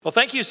Well,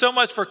 thank you so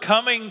much for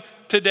coming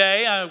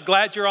today. I'm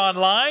glad you're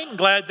online.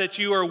 Glad that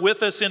you are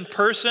with us in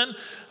person.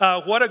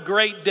 What a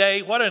great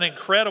day. What an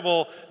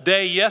incredible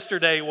day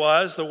yesterday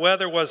was. The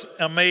weather was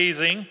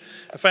amazing.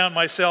 I found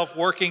myself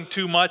working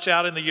too much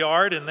out in the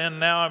yard, and then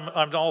now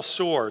I'm all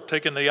sore,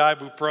 taking the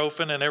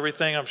ibuprofen and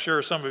everything. I'm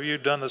sure some of you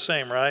have done the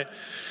same, right?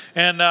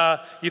 And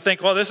you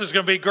think, well, this is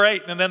going to be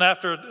great. And then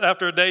after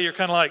a day, you're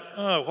kind of like,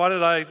 oh, why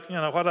did I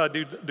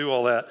do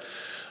all that?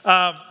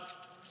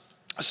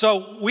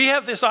 So we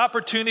have this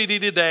opportunity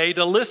today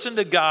to listen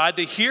to God,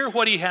 to hear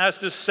what He has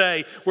to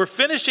say. We're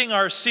finishing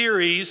our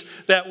series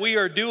that we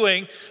are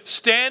doing,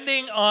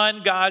 Standing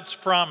on God's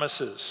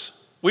Promises.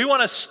 We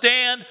want to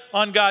stand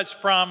on God's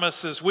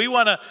promises. We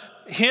want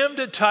Him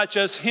to touch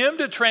us, Him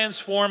to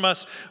transform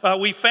us.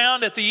 We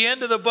found at the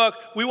end of the book,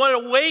 we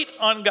want to wait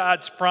on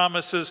God's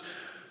promises.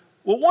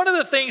 Well, one of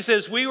the things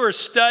is we were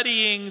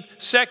studying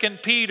 2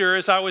 Peter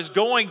as I was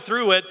going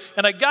through it,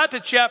 and I got to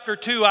chapter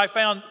 2, I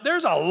found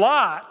there's a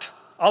lot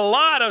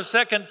of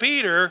 2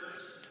 Peter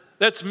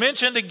that's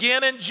mentioned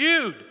again in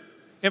Jude.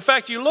 In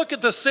fact, you look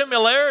at the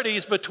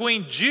similarities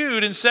between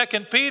Jude and 2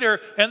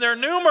 Peter, and they're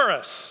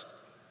numerous.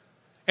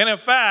 And in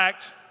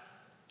fact,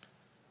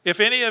 if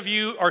any of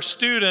you are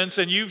students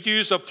and you've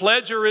used a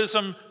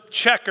plagiarism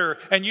checker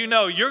and you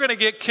know you're going to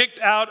get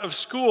kicked out of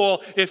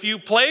school if you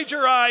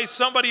plagiarize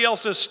somebody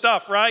else's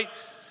stuff, right?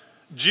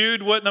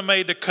 Jude wouldn't have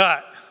made the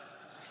cut.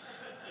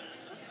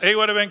 He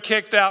would have been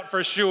kicked out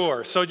for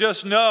sure. So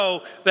just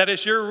know that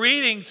as you're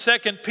reading 2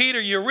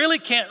 Peter, you really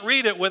can't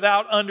read it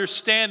without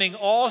understanding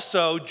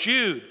also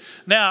Jude.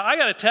 Now, I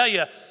got to tell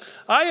you,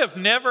 I have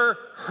never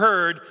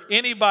heard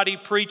anybody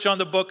preach on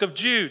the book of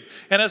Jude.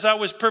 And as I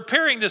was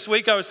preparing this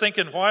week, I was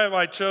thinking, why have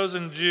I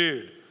chosen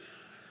Jude?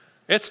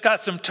 It's got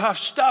some tough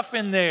stuff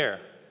in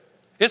there.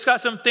 It's got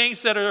some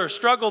things that are a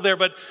struggle there.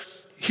 But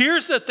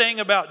here's the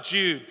thing about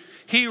Jude.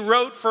 He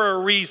wrote for a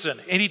reason,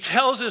 and he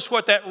tells us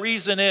what that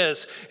reason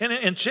is. And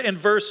in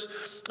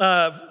verse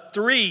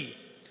 3,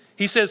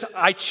 he says,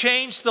 I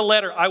changed the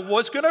letter. I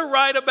was going to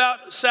write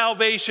about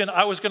salvation.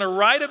 I was going to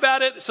write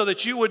about it so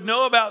that you would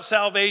know about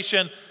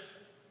salvation,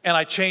 and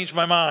I changed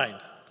my mind.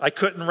 I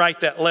couldn't write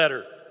that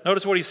letter.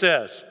 Notice what he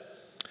says.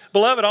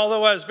 Beloved,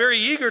 although I was very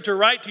eager to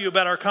write to you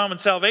about our common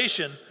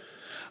salvation,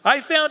 I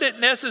found it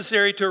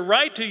necessary to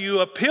write to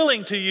you,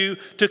 appealing to you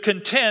to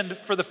contend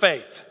for the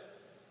faith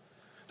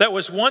that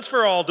was once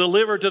for all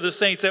delivered to the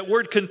saints. That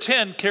word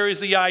contend carries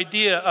the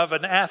idea of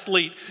an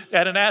athlete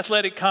at an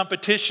athletic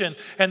competition,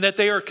 and that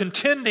they are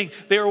contending,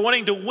 they are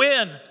wanting to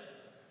win.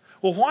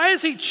 Well, why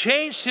has he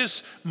changed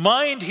his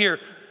mind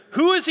here?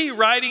 Who is he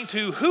writing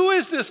to? Who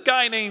is this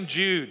guy named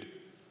Jude?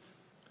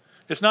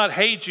 It's not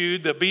Hey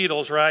Jude, the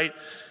Beatles, right?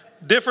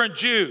 Different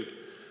Jude.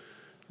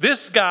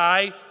 This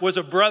guy was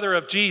a brother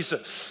of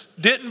Jesus.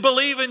 Didn't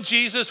believe in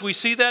Jesus. We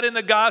see that in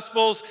the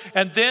Gospels.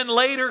 And then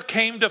later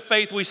came to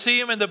faith. We see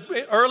him in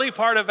the early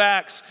part of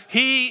Acts.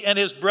 He and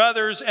his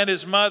brothers and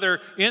his mother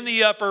in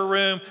the upper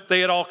room, they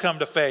had all come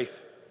to faith.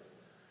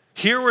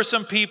 Here were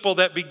some people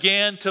that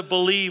began to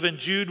believe, and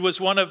Jude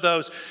was one of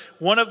those.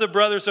 One of the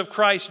brothers of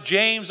Christ,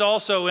 James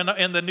also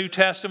in the New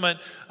Testament,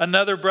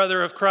 another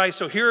brother of Christ.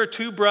 So here are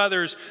two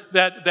brothers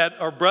that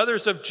are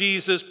brothers of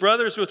Jesus,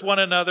 brothers with one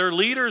another,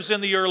 leaders in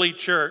the early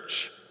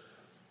church,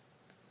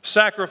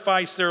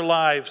 sacrificed their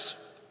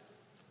lives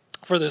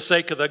for the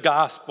sake of the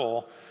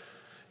gospel.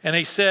 And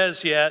he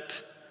says,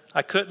 yet,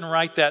 I couldn't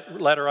write that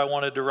letter I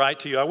wanted to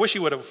write to you. I wish he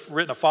would have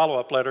written a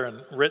follow-up letter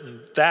and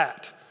written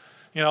that.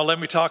 Let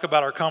me talk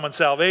about our common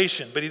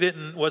salvation. But he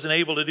wasn't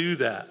able to do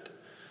that.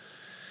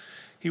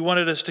 He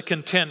wanted us to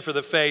contend for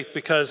the faith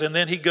and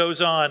then he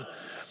goes on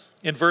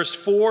in verse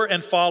 4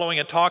 and following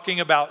and talking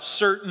about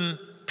certain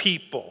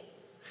people.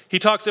 He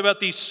talks about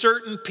these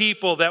certain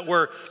people that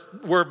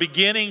were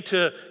beginning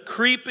to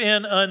creep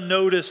in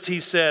unnoticed, he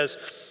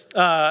says,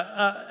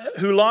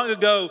 who long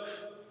ago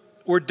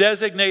were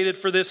designated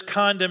for this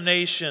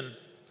condemnation.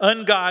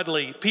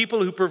 Ungodly,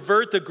 people who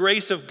pervert the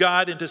grace of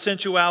God into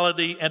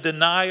sensuality and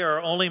deny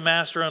our only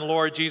Master and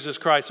Lord Jesus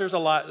Christ. There's a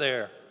lot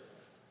there.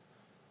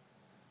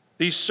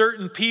 These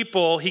certain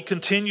people he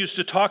continues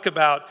to talk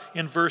about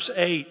in verse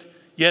 8.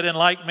 Yet in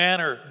like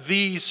manner,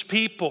 these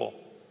people.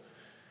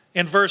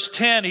 In verse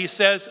 10 he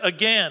says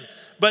again,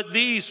 but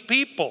these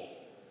people.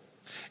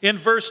 In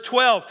verse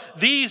 12,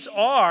 these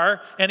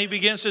are, and he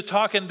begins to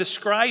talk and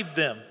describe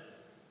them.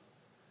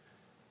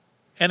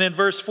 And in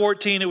verse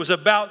 14, it was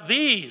about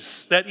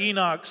these that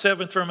Enoch,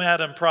 seventh from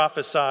Adam,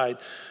 prophesied.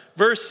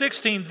 Verse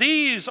 16,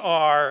 these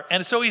are,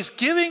 and so he's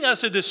giving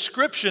us a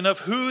description of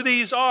who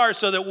these are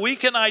so that we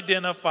can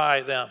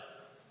identify them.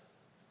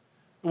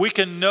 We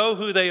can know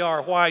who they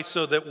are. Why?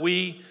 So that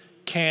we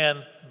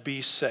can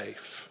be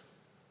safe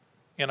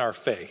in our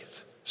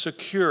faith,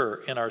 secure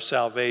in our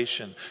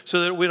salvation,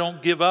 so that we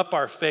don't give up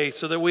our faith,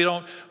 so that we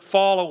don't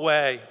fall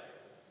away.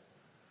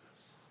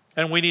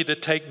 And we need to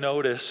take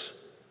notice.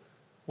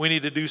 We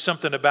need to do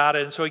something about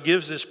it. And so he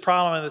gives this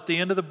problem, and at the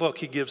end of the book,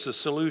 he gives the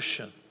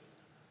solution.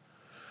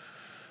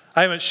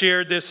 I haven't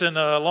shared this in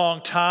a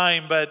long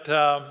time, but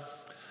a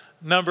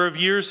number of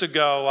years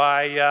ago,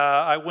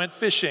 I went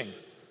fishing.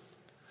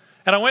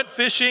 And I went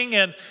fishing,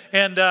 and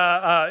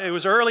it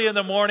was early in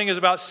the morning. It was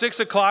about 6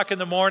 o'clock in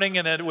the morning,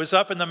 and it was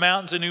up in the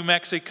mountains of New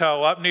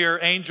Mexico, up near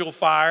Angel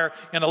Fire,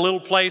 in a little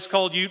place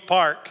called Ute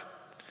Park.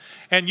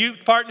 And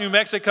Ute Park, New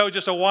Mexico,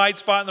 just a wide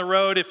spot in the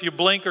road. If you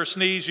blink or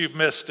sneeze, you've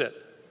missed it.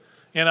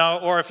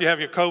 Or if you have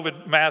your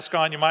COVID mask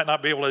on, you might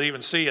not be able to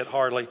even see it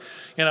hardly.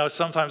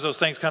 Sometimes those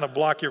things kind of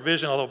block your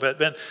vision a little bit.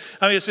 But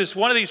it's just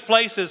one of these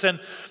places, and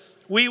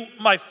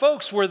my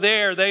folks were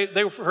there.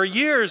 They for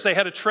years they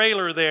had a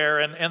trailer there,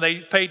 and they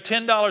paid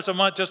 $10 a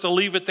month just to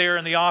leave it there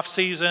in the off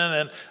season,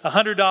 and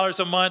 $100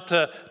 a month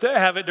to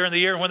have it during the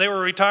year. And when they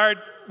were retired,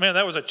 man,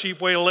 that was a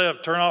cheap way to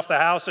live. Turn off the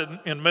house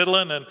in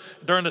Midland and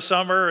during the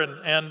summer,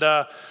 and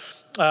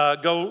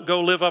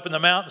go live up in the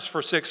mountains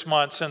for 6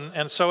 months.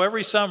 And so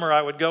every summer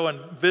I would go and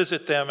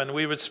visit them, and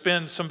we would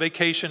spend some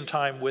vacation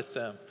time with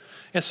them.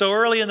 And so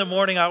early in the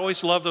morning, I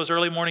always loved those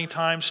early morning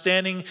times,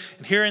 standing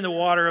and hearing the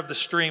water of the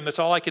stream. That's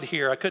all I could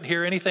hear. I couldn't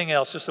hear anything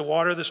else, just the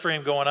water of the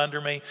stream going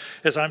under me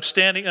as I'm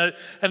standing.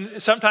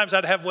 And sometimes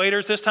I'd have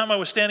waiters. This time I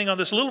was standing on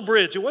this little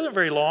bridge. It wasn't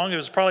very long. It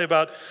was probably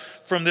about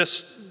from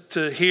this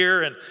to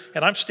here. And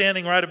I'm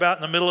standing right about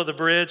in the middle of the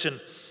bridge.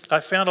 And I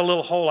found a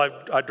little hole.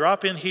 I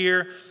drop in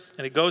here,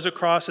 and it goes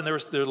across, and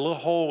there's a little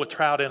hole with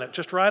trout in it,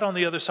 just right on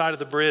the other side of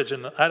the bridge.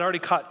 And I'd already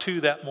caught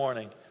 2 that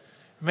morning.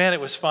 Man,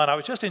 it was fun. I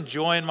was just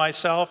enjoying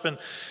myself. And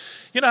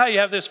you know how you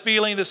have this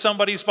feeling that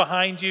somebody's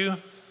behind you?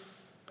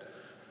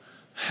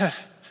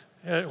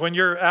 When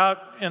you're out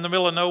in the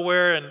middle of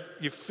nowhere and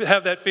you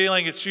have that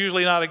feeling, it's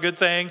usually not a good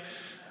thing.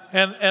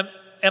 And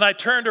I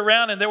turned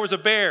around, and there was a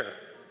bear.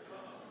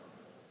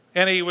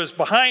 And he was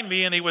behind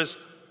me, and he was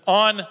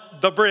on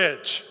the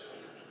bridge.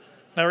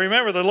 Now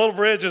remember, the little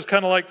bridge is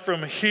kind of like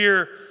from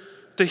here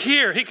to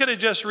here. He could have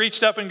just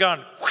reached up and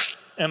gone,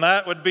 and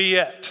that would be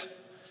it.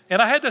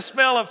 And I had the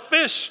smell of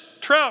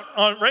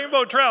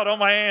rainbow trout on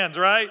my hands,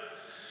 right?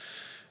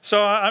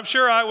 So I'm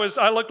sure I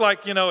looked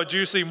like, a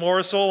juicy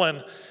morsel.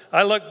 And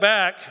I looked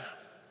back,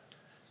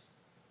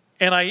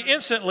 and I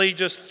instantly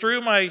just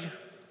threw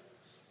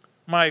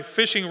my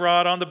fishing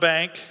rod on the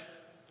bank,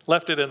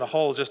 left it in the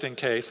hole just in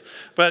case,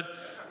 but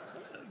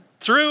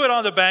threw it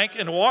on the bank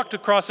and walked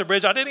across the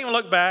bridge. I didn't even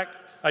look back.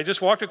 I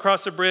just walked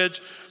across the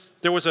bridge.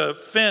 There was a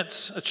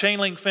fence, a chain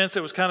link fence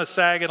that was kind of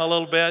sagging a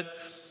little bit.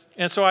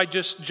 And so I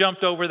just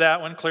jumped over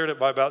that one, cleared it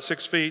by about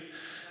 6 feet.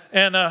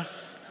 And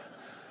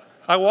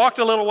I walked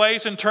a little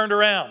ways and turned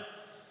around.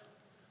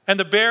 And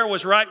the bear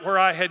was right where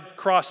I had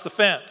crossed the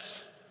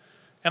fence.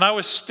 And I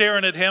was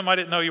staring at him. I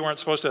didn't know you weren't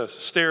supposed to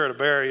stare at a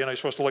bear. You're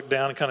supposed to look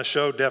down and kind of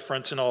show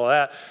deference and all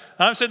that.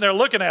 And I'm sitting there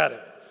looking at him.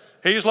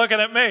 He's looking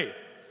at me.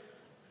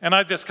 And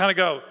I just kind of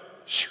go,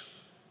 shoo.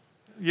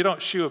 You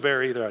don't shoo a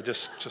bear either. I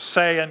just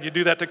say, and you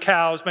do that to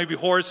cows, maybe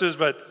horses,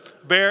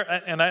 but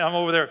bear, and I'm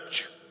over there,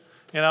 shoo.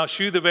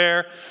 Shoo the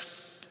bear.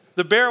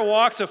 The bear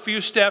walks a few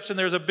steps, and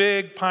there's a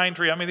big pine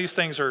tree. These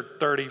things are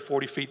 30,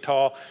 40 feet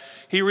tall.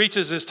 He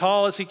reaches as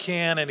tall as he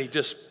can, and he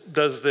just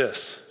does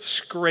this,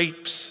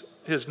 scrapes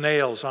his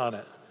nails on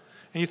it.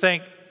 And you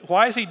think,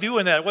 why is he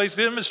doing that? Well, he's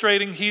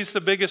demonstrating he's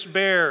the biggest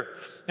bear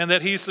and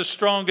that he's the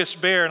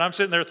strongest bear. And I'm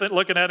sitting there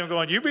looking at him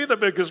going, you be the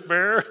biggest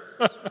bear.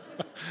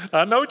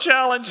 No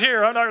challenge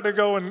here. I'm not going to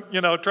go and,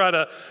 try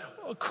to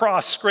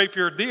scrape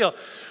your deal.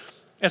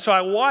 And so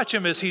I watch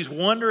him as he's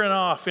wandering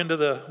off into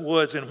the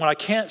woods. And when I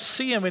can't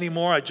see him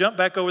anymore, I jump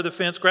back over the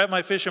fence, grab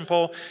my fishing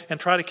pole, and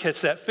try to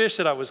catch that fish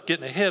that I was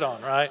getting a hit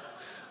on, right?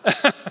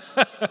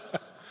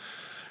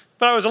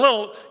 But I was a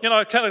little,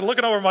 kind of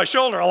looking over my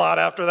shoulder a lot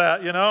after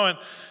that,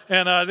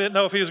 and I didn't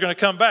know if he was going to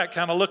come back,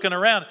 kind of looking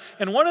around.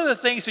 And one of the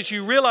things that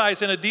you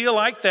realize in a deal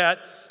like that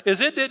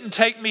is it didn't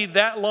take me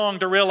that long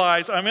to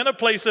realize I'm in a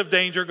place of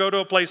danger, go to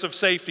a place of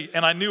safety,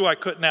 and I knew I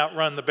couldn't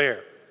outrun the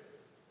bear.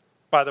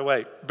 By the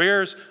way,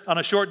 bears on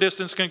a short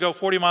distance can go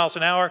 40 miles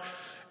an hour.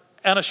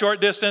 On a short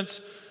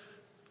distance,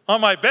 on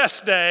my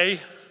best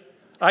day,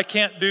 I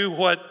can't do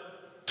what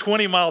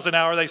 20 miles an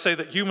hour they say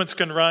that humans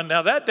can run.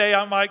 Now that day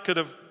I could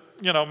have,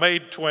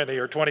 made 20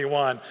 or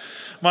 21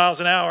 miles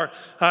an hour.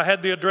 I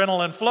had the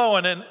adrenaline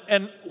flowing.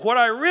 And what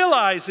I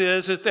realize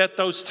is that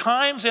those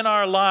times in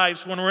our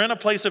lives when we're in a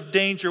place of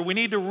danger, we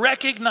need to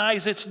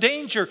recognize its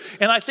danger.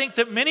 And I think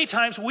that many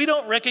times we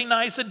don't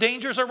recognize the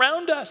dangers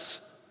around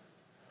us.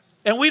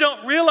 And we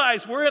don't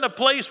realize we're in a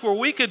place where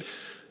we could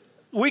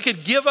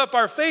give up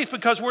our faith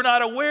because we're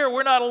not aware,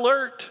 we're not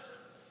alert.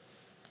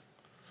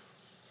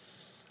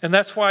 And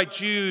that's why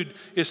Jude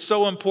is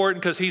so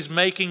important, because he's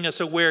making us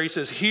aware. He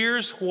says,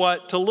 here's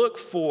what to look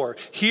for.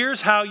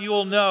 Here's how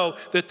you'll know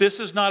that this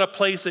is not a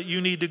place that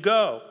you need to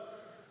go.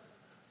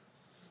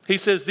 He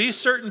says these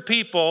certain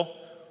people,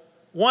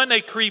 one, they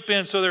creep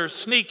in, so they're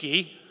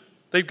sneaky.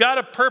 They've got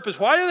a purpose.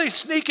 Why are they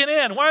sneaking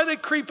in? Why are they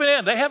creeping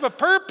in? They have a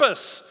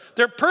purpose.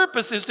 Their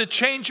purpose is to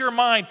change your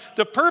mind.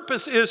 The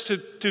purpose is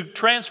to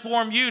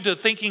transform you to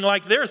thinking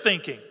like they're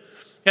thinking.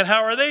 And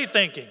how are they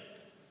thinking?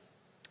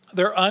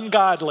 They're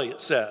ungodly,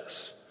 it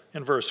says.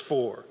 in verse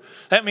 4.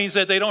 That means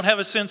that they don't have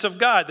a sense of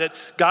God, that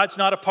God's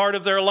not a part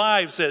of their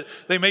lives, that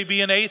they may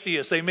be an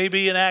atheist, they may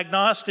be an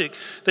agnostic,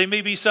 they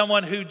may be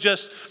someone who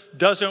just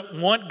doesn't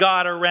want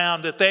God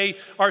around, that they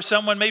are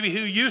someone maybe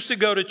who used to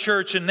go to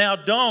church and now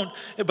don't,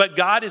 but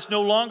God is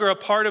no longer a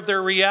part of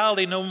their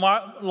reality, no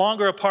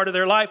longer a part of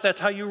their life.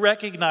 That's how you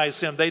recognize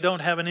them. They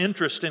don't have an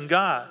interest in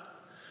God.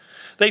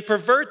 They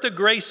pervert the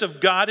grace of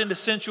God into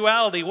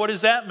sensuality. What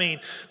does that mean?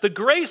 The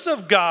grace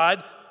of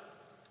God,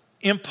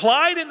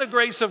 implied in the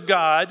grace of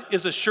God,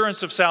 is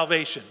assurance of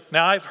salvation.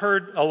 Now, I've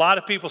heard a lot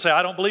of people say,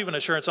 I don't believe in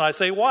assurance. And I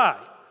say, why?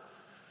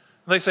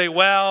 And they say,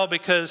 well,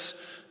 because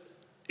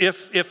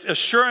if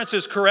assurance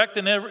is correct,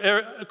 then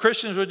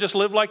Christians would just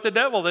live like the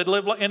devil. They'd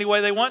live any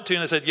way they want to.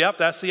 And I said, yep,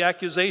 that's the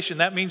accusation.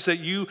 That means that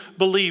you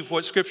believe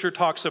what Scripture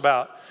talks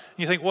about. And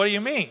you think, what do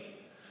you mean?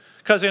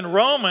 Because in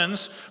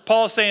Romans,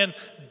 Paul is saying,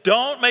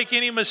 don't make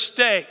any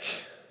mistake.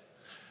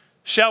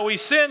 Shall we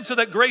sin so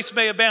that grace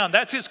may abound?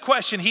 That's his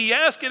question. He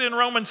asked it in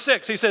Romans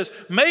 6. He says,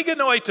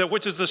 meganoita,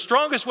 which is the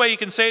strongest way you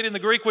can say it in the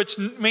Greek, which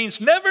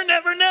means never,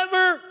 never,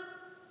 never.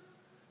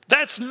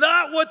 That's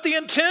not what the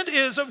intent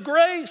is of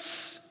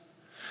grace.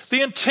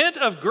 The intent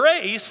of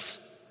grace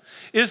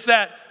is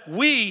that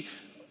we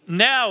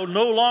now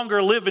no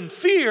longer live in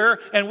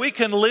fear, and we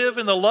can live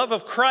in the love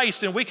of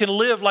Christ, and we can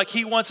live like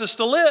he wants us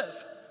to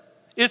live.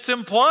 It's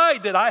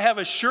implied that I have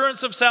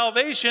assurance of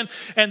salvation,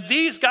 and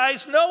these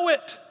guys know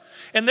it.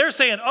 And they're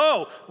saying,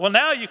 oh, well,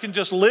 now you can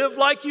just live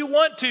like you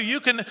want to.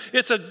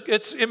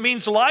 It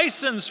means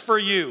license for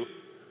you.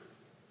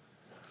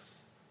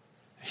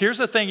 Here's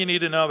the thing you need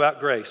to know about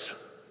grace.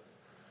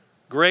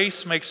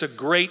 Grace makes a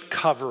great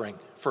covering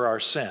for our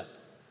sin.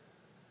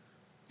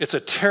 It's a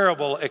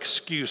terrible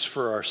excuse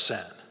for our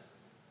sin.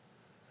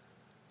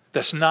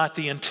 That's not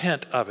the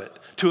intent of it.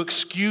 To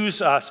excuse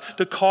us,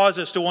 to cause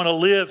us to want to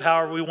live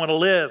however we want to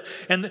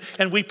live.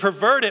 And we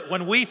pervert it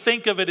when we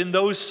think of it in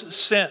those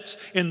sense,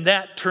 in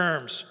that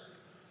terms.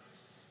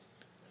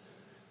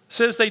 It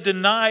says they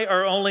deny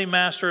our only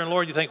Master and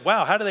Lord. You think,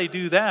 wow, how do they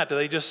do that? Do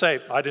they just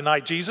say, I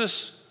deny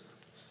Jesus?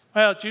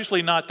 Well, it's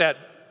usually not that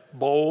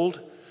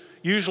bold.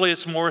 Usually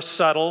it's more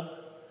subtle.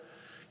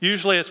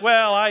 Usually it's,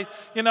 well,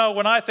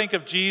 when I think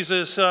of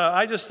Jesus,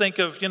 I just think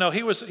of,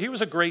 he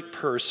was a great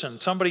person,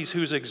 somebody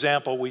whose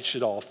example we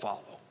should all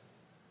follow.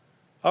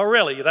 Oh,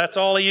 really? That's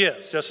all he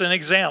is, just an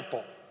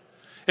example.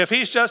 If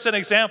he's just an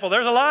example,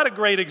 there's a lot of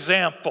great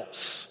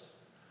examples.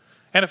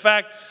 And in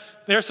fact,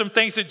 there's some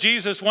things that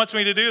Jesus wants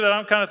me to do that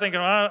I'm kind of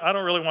thinking, I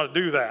don't really want to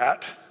do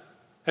that.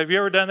 Have you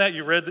ever done that?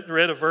 You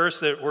read a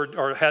verse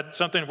or had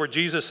something where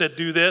Jesus said,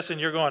 do this, and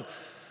you're going,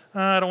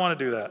 I don't want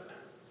to do that.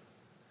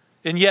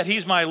 And yet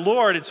he's my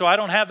Lord, and so I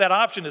don't have that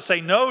option to say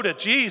no to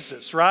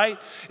Jesus, right?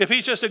 If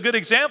he's just a good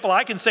example,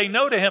 I can say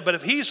no to him. But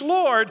if he's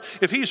Lord,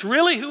 if he's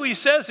really who he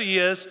says he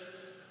is,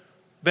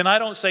 then I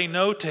don't say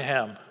no to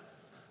him.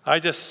 I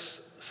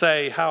just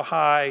say, how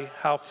high,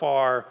 how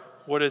far,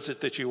 what is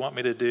it that you want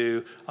me to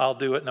do? I'll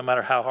do it no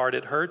matter how hard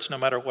it hurts, no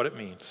matter what it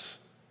means.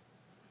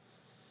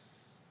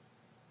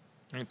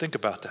 I mean, think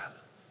about that.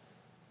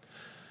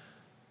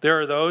 There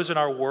are those in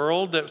our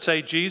world that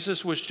say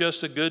Jesus was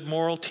just a good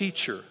moral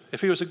teacher.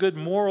 If he was a good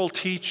moral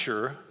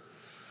teacher,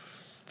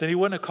 then he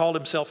wouldn't have called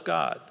himself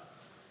God.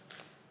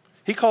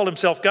 He called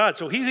himself God,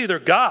 so he's either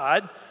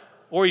God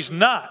or he's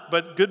not.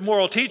 But good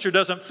moral teacher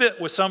doesn't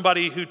fit with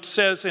somebody who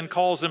says and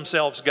calls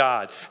themselves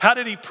God. How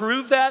did he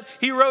prove that?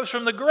 He rose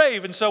from the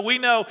grave, and so we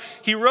know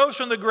he rose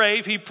from the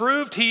grave. He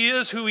proved he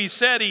is who he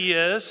said he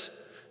is.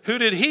 Who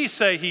did he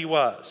say he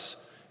was?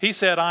 He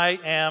said, I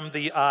am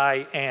the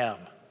I am.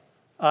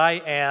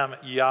 I am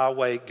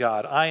Yahweh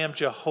God. I am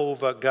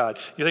Jehovah God.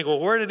 You think, well,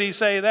 where did he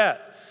say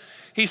that?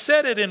 He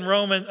said it in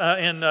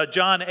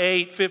John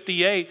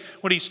 8:58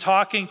 when he's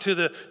talking to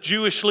the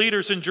Jewish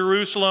leaders in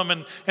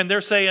Jerusalem, and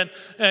they're saying,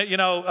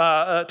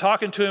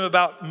 talking to him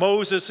about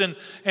Moses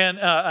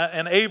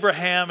and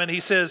Abraham, and he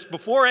says,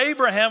 before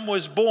Abraham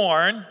was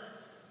born,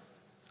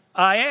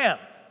 I am.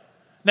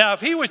 Now,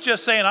 if he was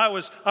just saying I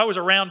was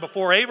around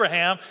before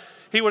Abraham,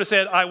 he would have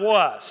said I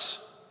was.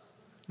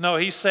 No,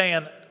 he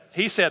said,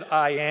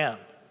 I am.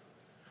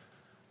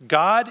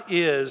 God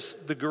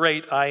is the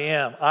great I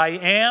am. I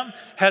am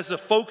has the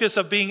focus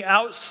of being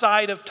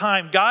outside of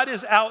time. God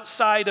is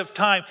outside of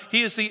time.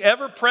 He is the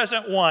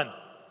ever-present one.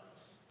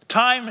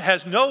 Time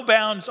has no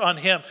bounds on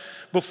him.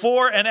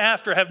 Before and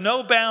after have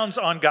no bounds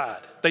on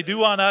God. They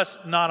do on us,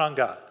 not on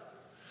God.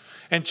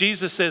 And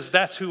Jesus says,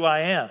 that's who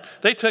I am.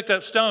 They took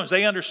up stones.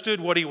 They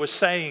understood what he was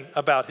saying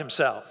about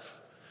himself.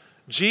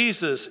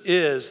 Jesus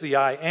is the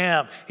I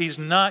am. He's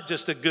not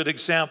just a good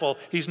example.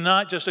 He's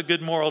not just a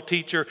good moral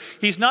teacher.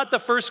 He's not the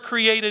first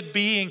created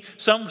being.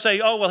 Some say,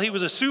 oh, well, he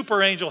was a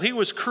super angel. He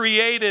was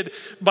created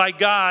by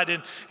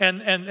God.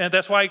 And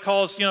that's why he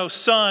calls,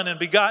 son and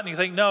begotten. You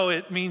think, no,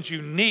 it means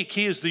unique.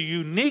 He is the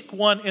unique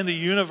one in the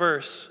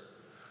universe.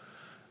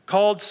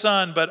 Called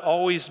son, but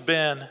always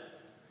been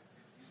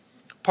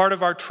part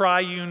of our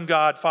triune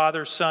God,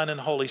 Father, Son,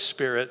 and Holy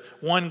Spirit.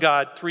 One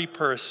God, three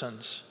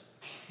persons.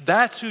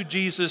 That's who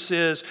Jesus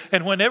is.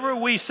 And whenever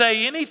we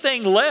say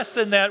anything less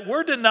than that,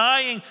 we're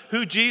denying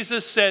who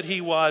Jesus said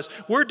he was.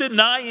 We're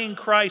denying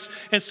Christ.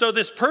 And so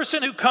this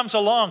person who comes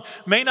along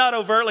may not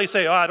overtly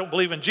say, I don't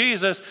believe in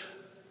Jesus.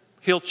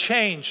 He'll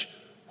change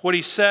what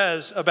he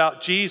says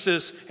about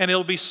Jesus, and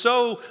it'll be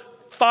so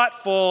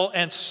thoughtful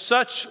and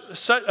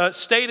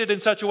stated in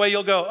such a way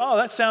you'll go,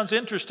 that sounds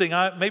interesting.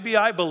 Maybe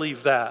I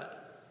believe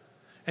that.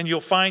 And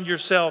you'll find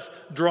yourself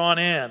drawn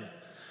in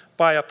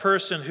by a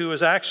person who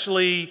is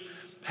actually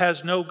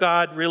has no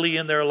God really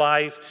in their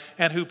life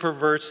and who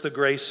perverts the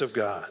grace of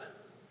God.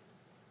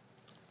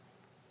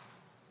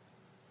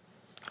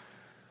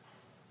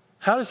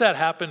 How does that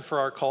happen for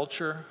our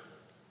culture?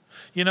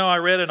 I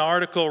read an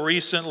article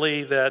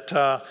recently that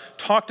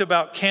talked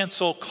about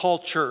cancel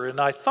culture, and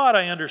I thought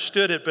I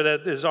understood it, but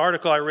at this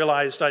article I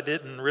realized I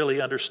didn't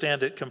really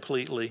understand it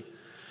completely.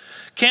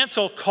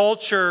 Cancel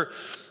culture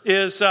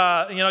is,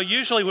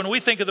 usually when we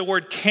think of the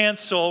word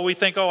cancel, we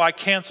think, I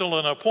canceled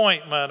an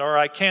appointment, or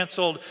I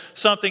canceled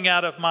something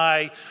out of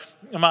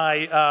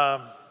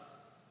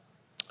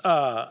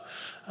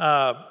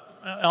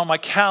on my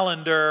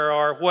calendar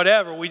or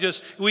whatever.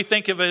 We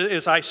think of it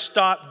as I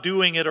stopped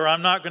doing it, or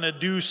I'm not going to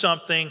do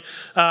something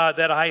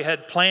that I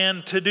had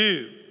planned to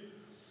do.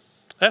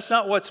 That's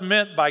not what's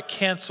meant by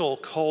cancel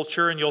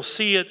culture, and you'll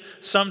see it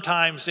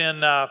sometimes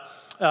in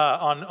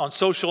on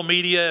social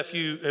media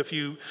if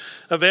you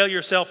avail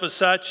yourself as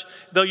such.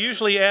 They'll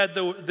usually add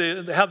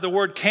have the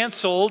word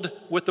canceled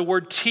with the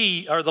word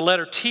T or the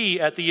letter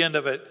T at the end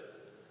of it.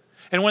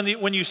 And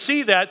when you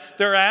see that,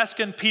 they're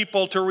asking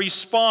people to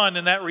respond,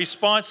 and that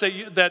response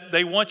that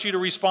they want you to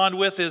respond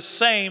with is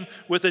same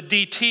with a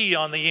DT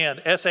on the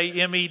end,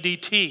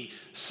 SAMEDT,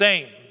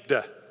 same.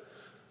 I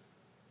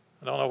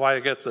don't know why I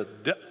get the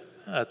D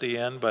at the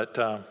end, but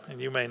and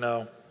you may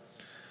know.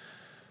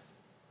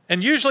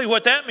 And usually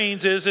what that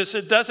means is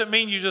it doesn't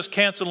mean you just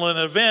cancel an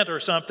event or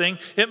something.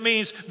 It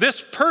means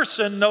this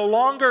person no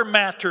longer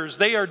matters.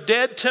 They are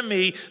dead to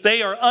me.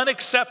 They are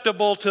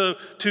unacceptable to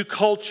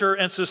culture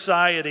and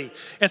society.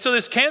 And so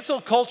this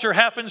cancel culture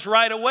happens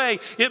right away.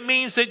 It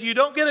means that you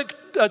don't get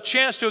a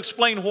chance to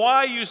explain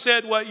why you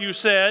said what you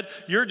said.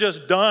 You're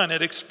just done.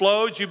 It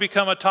explodes. You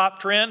become a top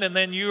trend, and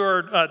then you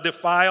are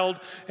defiled,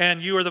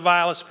 and you are the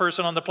vilest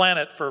person on the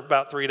planet for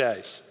about 3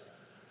 days.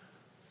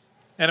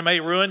 And it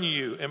may ruin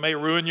you. It may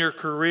ruin your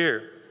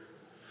career.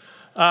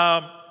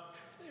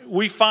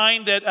 We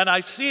find that, and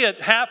I see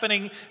it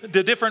happening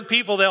to different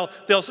people, they'll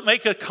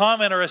make a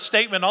comment or a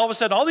statement. All of a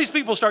sudden, all these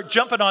people start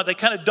jumping on it. They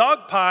kind of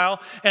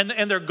dogpile,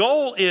 and their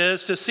goal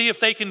is to see if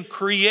they can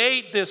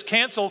create this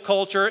cancel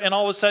culture, and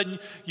all of a sudden,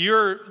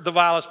 you're the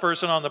vilest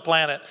person on the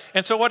planet.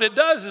 And so what it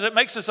does is it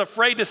makes us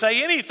afraid to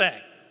say anything.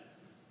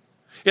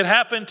 It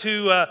happened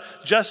to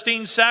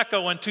Justine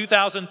Sacco in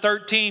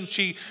 2013.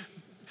 She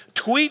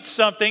tweets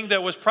something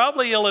that was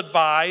probably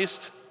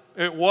ill-advised.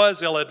 It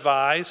was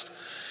ill-advised.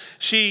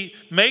 She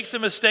makes the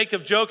mistake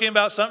of joking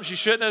about something she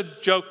shouldn't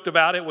have joked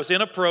about. It was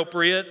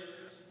inappropriate.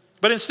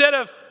 But instead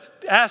of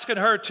asking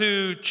her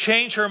to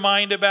change her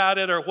mind about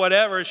it or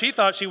whatever, she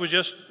thought she was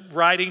just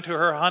writing to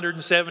her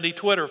 170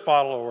 Twitter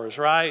followers,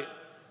 right?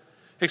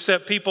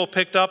 Except people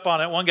picked up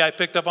on it. One guy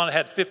picked up on it,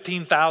 had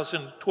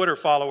 15,000 Twitter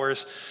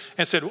followers,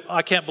 and said,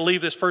 I can't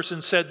believe this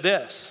person said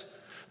this.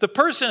 The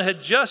person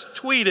had just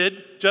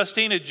tweeted,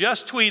 Justine had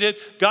just tweeted,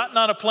 gotten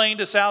on a plane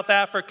to South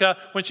Africa.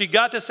 When she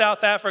got to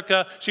South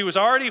Africa, she was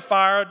already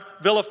fired,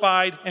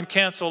 vilified, and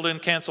canceled in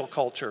cancel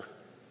culture.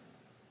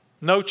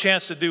 No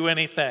chance to do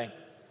anything.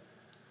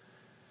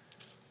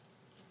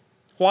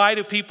 Why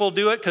do people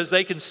do it? Because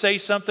they can say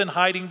something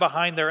hiding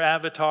behind their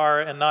avatar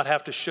and not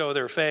have to show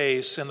their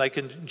face, and they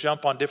can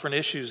jump on different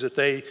issues that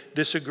they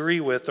disagree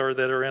with or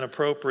that are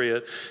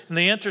inappropriate. And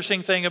the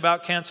interesting thing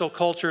about cancel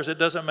culture is it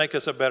doesn't make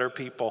us a better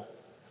people.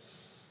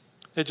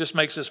 It just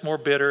makes us more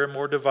bitter and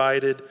more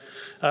divided,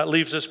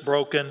 leaves us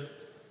broken.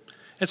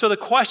 And so the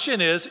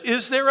question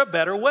is there a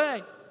better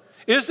way?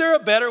 Is there a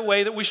better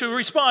way that we should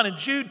respond? And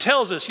Jude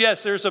tells us,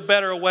 yes, there's a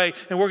better way.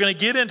 And we're going to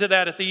get into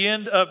that at the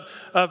end of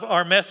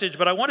our message.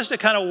 But I want us to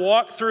kind of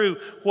walk through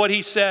what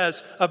he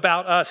says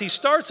about us. He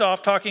starts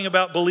off talking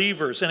about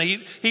believers. And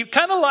he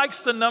kind of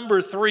likes the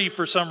number 3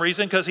 for some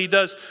reason, because he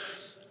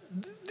does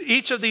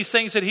each of these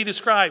things that he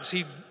describes.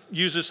 He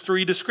uses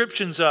 3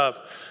 descriptions of.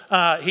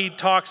 He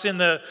talks in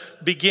the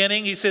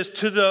beginning, he says,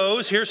 to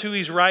those, here's who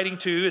he's writing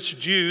to, it's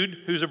Jude,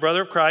 who's a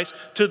brother of Christ,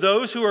 to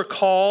those who are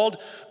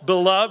called,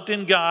 beloved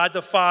in God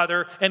the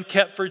Father, and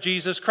kept for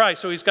Jesus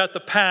Christ. So he's got the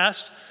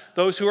past,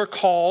 those who are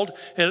called,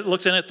 and it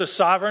looks at the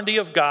sovereignty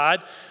of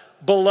God,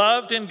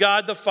 beloved in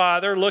God the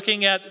Father,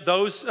 looking at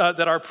those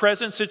that our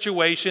present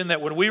situation, that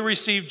when we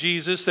receive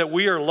Jesus, that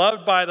we are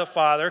loved by the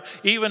Father,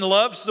 even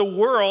loves the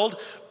world,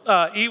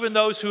 even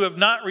those who have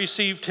not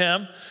received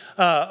him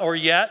or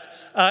yet,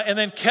 and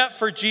then kept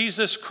for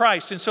Jesus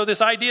Christ. And so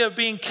this idea of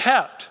being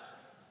kept,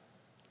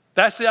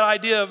 that's the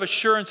idea of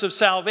assurance of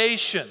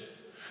salvation,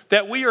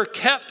 that we are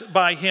kept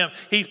by him.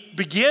 He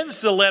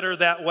begins the letter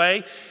that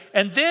way,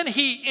 and then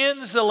he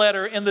ends the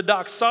letter in the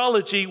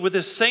doxology with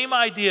the same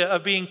idea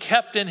of being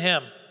kept in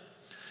him.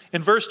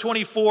 In verse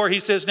 24,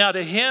 he says, now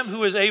to him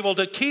who is able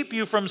to keep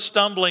you from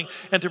stumbling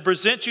and to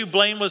present you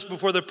blameless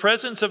before the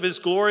presence of his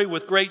glory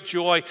with great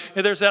joy.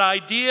 And there's that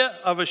idea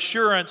of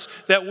assurance,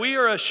 that we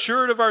are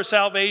assured of our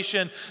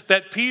salvation,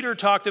 that Peter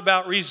talked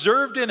about,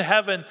 reserved in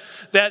heaven,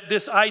 that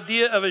this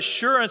idea of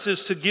assurance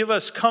is to give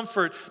us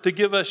comfort, to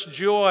give us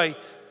joy,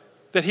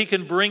 that he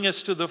can bring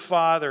us to the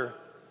Father.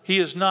 He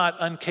is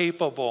not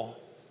incapable.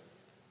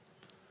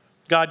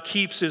 God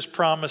keeps his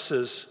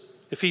promises.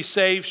 If he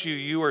saves you,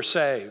 you are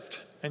saved.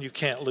 And you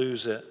can't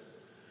lose it.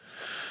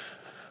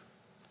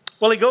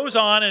 Well, he goes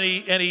on and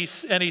he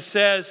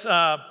says,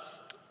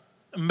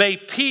 may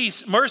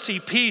peace,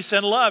 mercy, peace,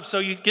 and love. So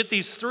you get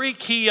these three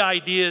key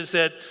ideas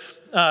that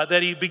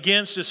he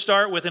begins to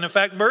start with. And in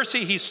fact,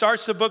 mercy, he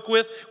starts the book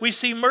with. We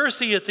see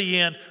mercy at the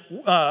end,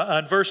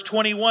 on verse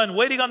 21,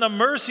 waiting on the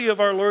mercy of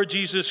our Lord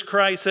Jesus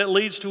Christ that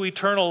leads to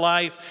eternal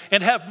life,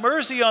 and have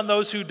mercy on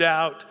those who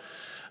doubt.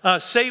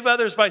 Save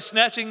others by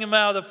snatching them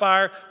out of the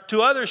fire.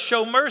 To others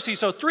show mercy.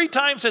 So 3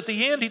 times at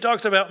the end he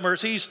talks about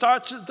mercy. He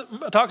talks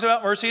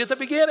about mercy at the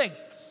beginning.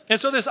 And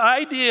so this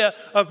idea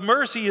of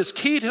mercy is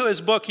key to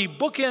his book. He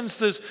bookends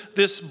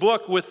this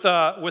book with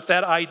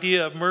that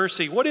idea of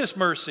mercy. What is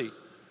mercy?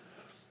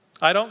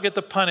 I don't get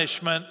the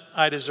punishment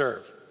I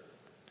deserve.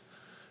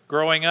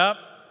 Growing up,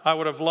 I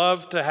would have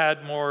loved to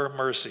had more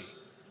mercy,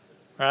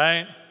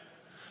 right?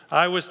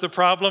 I was the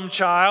problem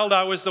child.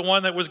 I was the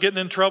one that was getting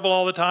in trouble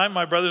all the time.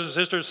 My brothers and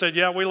sisters said,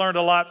 yeah, we learned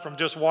a lot from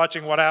just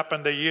watching what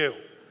happened to you.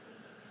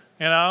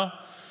 You know,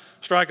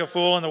 strike a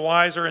fool and the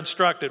wise are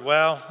instructed.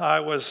 Well, I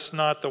was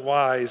not the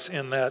wise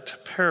in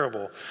that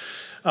parable,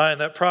 in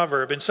that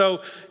proverb. And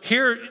so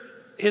here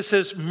it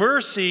says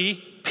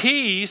mercy,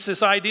 peace,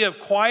 this idea of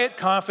quiet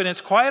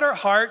confidence, quiet our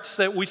hearts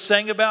that we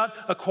sang about,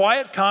 a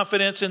quiet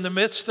confidence in the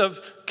midst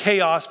of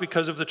chaos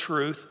because of the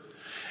truth.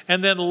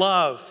 And then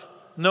love.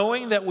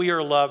 Knowing that we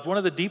are loved, one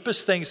of the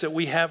deepest things that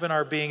we have in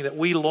our being, that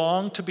we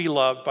long to be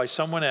loved by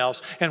someone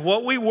else. And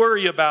what we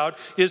worry about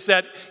is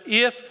that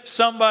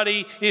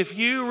if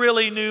you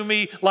really knew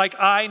me like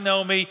I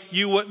know me,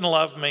 you wouldn't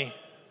love me.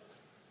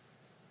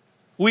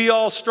 We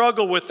all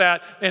struggle with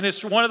that, and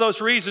it's one of those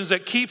reasons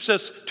that keeps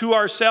us to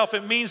ourselves.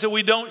 It means that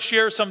we don't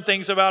share some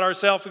things about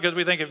ourselves because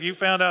we think if you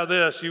found out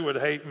this, you would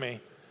hate me.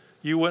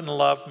 You wouldn't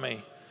love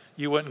me.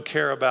 You wouldn't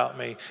care about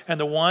me. And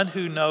the one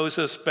who knows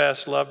us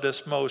best loved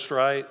us most,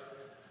 right?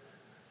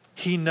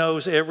 He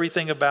knows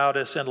everything about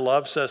us and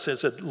loves us.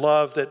 It's a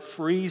love that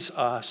frees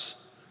us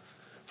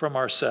from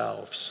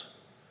ourselves.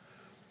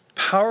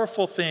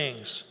 Powerful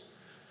things.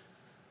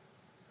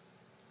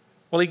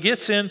 Well, he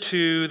gets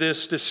into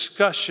this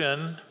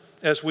discussion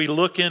as we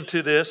look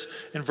into this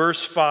in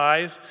verse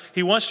 5.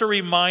 He wants to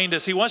remind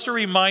us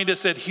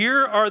that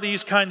here are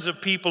these kinds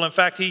of people. In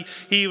fact, he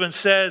even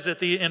says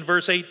in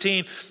verse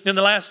 18, in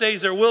the last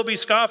days there will be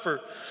scoffers,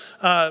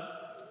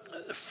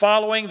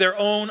 following their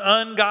own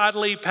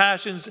ungodly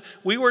passions.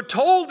 We were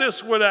told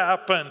this would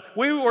happen.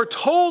 We were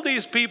told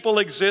these people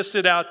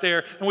existed out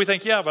there. And we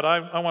think, yeah, but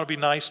I want to be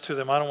nice to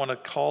them. I don't want to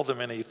call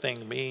them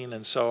anything mean.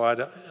 And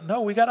so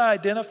no, we got to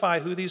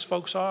identify who these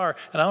folks are.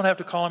 And I don't have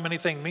to call them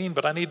anything mean,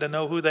 but I need to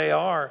know who they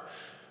are.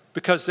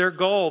 Because their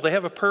goal, they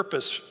have a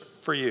purpose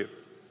for you.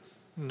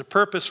 And the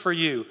purpose for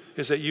you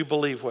is that you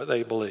believe what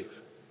they believe.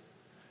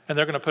 And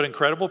they're going to put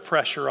incredible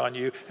pressure on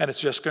you, and it's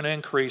just going to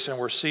increase, and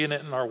we're seeing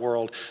it in our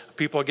world.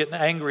 People are getting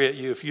angry at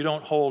you if you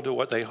don't hold to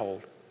what they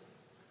hold.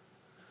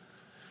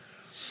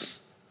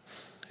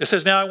 It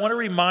says, now I want to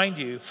remind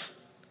you,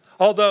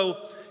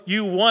 although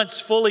you once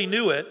fully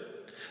knew it,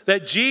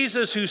 that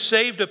Jesus, who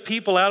saved a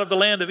people out of the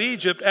land of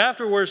Egypt,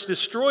 afterwards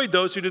destroyed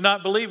those who did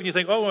not believe. And you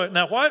think, oh,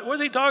 now what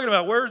is he talking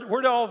about? Where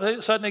did all of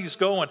a sudden he's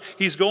going?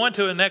 He's going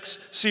to the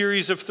next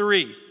series of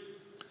 3.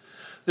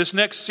 This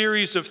next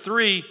series of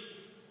 3,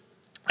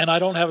 and I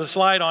don't have a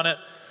slide on it,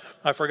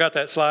 I forgot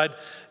that slide,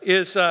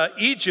 is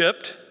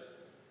Egypt,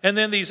 and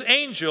then these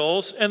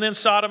angels, and then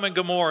Sodom and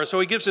Gomorrah. So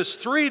he gives us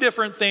 3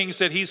 different things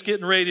that he's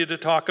getting ready to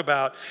talk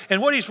about.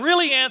 And what he's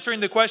really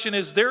answering the question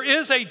is, there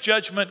is a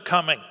judgment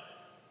coming.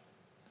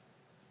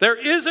 There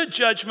is a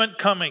judgment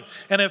coming.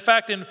 And in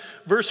fact, in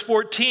verse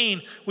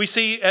 14, we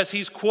see as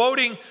he's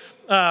quoting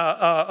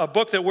a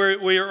book that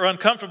we are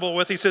uncomfortable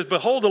with, he says,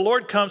 behold, the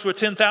Lord comes with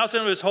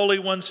 10,000 of his holy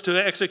ones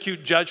to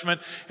execute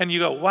judgment. And you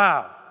go,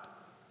 wow.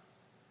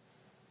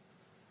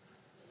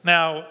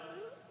 Now,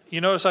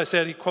 you notice I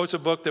said he quotes a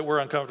book that we're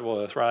uncomfortable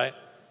with, right?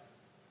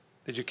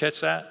 Did you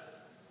catch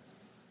that?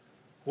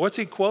 What's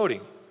he quoting?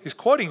 He's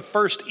quoting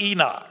First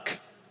Enoch.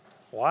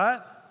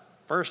 What?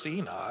 First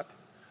Enoch?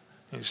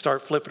 And you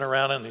start flipping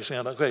around and you're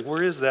saying, okay,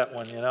 where is that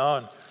one,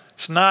 And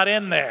it's not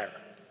in there.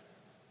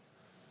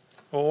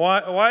 Well,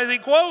 why is he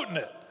quoting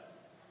it?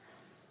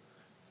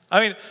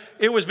 I mean,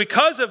 it was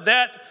because of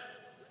that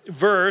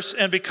verse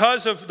and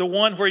because of the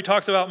one where he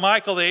talks about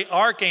Michael, the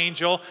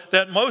archangel,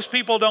 that most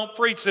people don't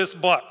preach this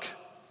book.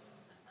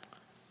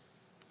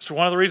 It's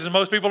one of the reasons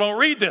most people don't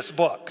read this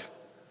book.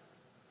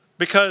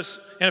 Because,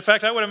 and in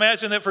fact, I would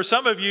imagine that for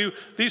some of you,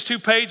 these 2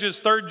 pages,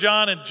 3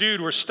 John and Jude,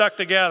 were stuck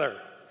together.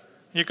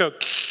 You go,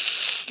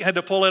 had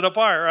to pull it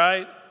apart,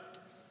 right?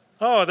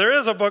 Oh, there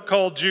is a book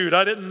called Jude.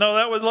 I didn't know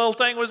that little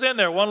thing was in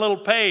there, one little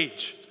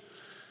page.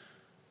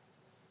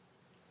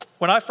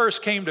 When I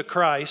first came to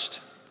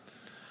Christ,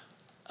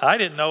 I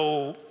didn't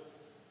know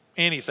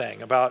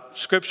anything about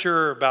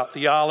Scripture, about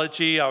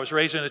theology. I was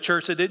raised in a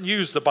church that didn't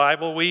use the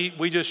Bible.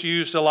 We just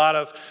used a lot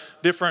of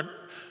different,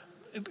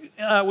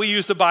 we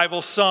used the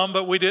Bible some,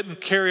 but we didn't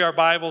carry our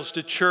Bibles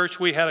to church.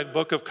 We had a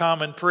book of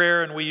common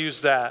prayer, and we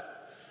used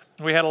that.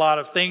 We had a lot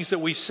of things that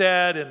we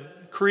said and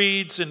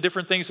creeds and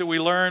different things that we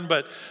learned,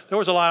 but there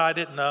was a lot I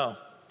didn't know.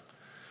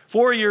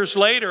 4 years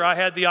later, I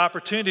had the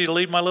opportunity to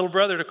lead my little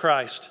brother to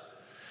Christ.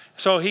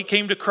 So he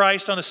came to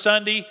Christ on a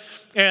Sunday,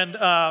 and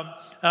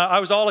I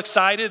was all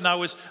excited, and I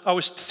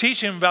was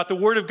teaching him about the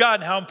Word of God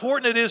and how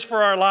important it is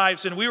for our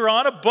lives. And we were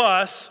on a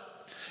bus.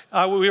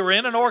 We were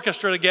in an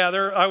orchestra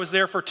together. I was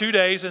there for 2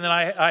 days, and then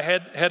I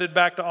headed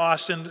back to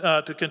Austin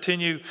to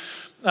continue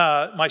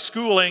my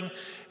schooling.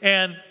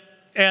 And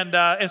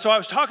so I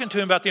was talking to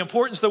him about the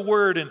importance of the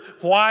Word and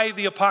why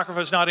the Apocrypha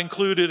is not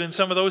included and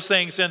some of those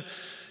things. And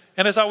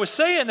as I was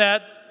saying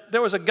that,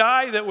 there was a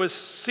guy that was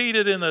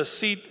seated in the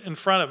seat in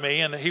front of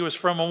me, and he was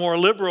from a more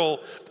liberal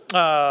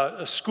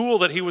school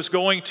that he was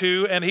going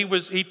to, and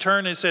he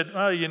turned and said,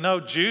 "Oh,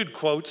 Jude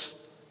quotes,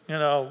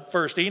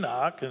 First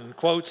Enoch and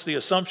quotes the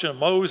Assumption of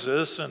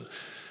Moses," and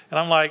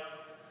I'm like,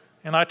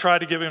 and I tried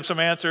to give him some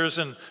answers,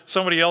 and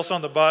somebody else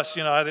on the bus,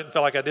 I didn't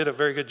feel like I did a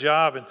very good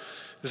job, and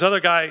this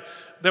other guy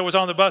that was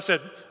on the bus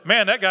said,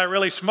 "Man, that guy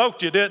really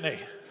smoked you, didn't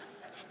he?"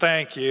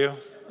 Thank you.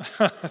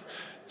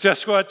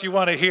 Just what you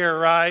want to hear,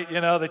 right?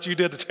 That you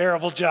did a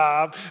terrible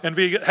job and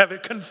have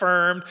it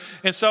confirmed.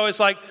 And so it's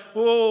like,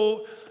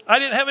 well, I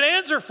didn't have an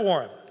answer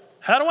for him.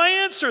 How do I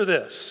answer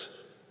this?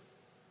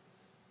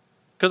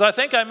 Because I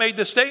think I made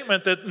the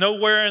statement that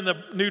nowhere in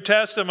the New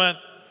Testament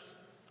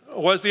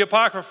was the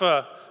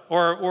Apocrypha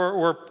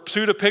or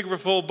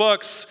pseudepigraphal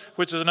books,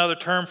 which is another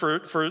term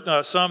for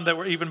some that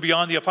were even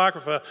beyond the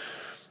Apocrypha,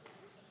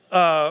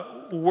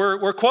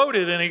 were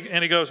quoted.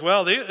 And he goes,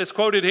 well, it's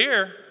quoted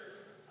here.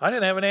 I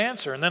didn't have an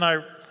answer. And then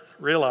I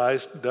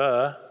realized,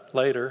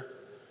 later,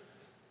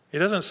 he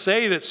doesn't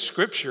say that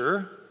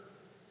Scripture,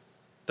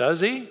 does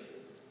he?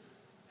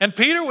 And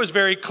Peter was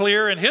very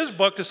clear in his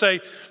book to say,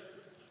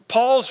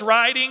 Paul's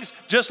writings,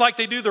 just like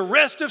they do the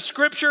rest of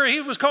Scripture,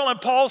 he was calling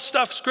Paul's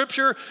stuff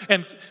Scripture.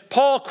 And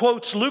Paul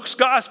quotes Luke's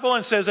gospel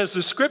and says, as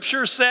the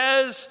Scripture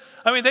says.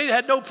 I mean, they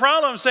had no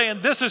problem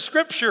saying, this is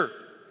Scripture.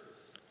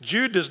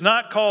 Jude does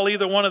not call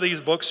either one of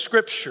these books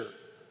Scripture.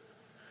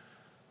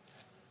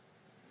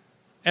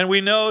 And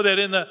we know that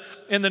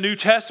in the New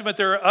Testament,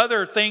 there are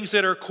other things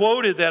that are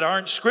quoted that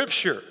aren't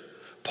Scripture.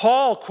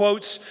 Paul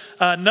quotes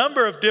a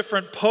number of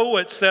different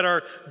poets that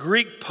are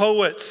Greek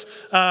poets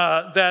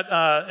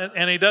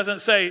and he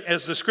doesn't say,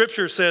 as the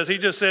Scripture says, he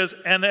just says,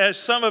 and as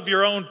some of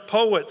your own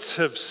poets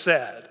have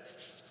said.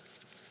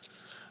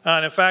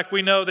 And in fact,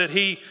 we know that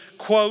he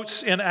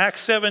quotes in Acts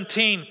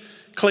 17,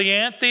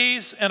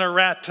 Cleanthes and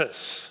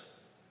Aratus.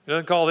 He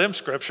doesn't call them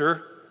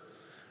Scripture.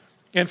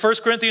 In 1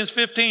 Corinthians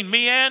 15,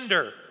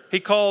 Meander.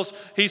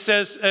 He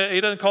says,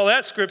 he doesn't call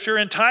that Scripture.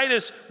 In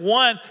Titus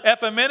 1,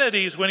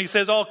 Epimenides, when he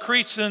says all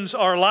Christians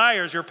are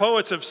liars, your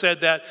poets have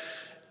said that.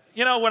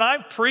 When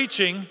I'm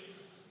preaching,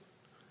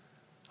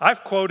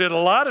 I've quoted a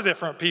lot of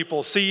different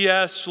people,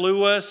 C.S.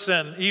 Lewis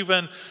and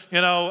even,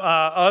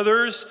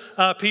 others,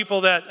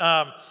 people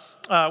that,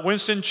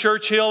 Winston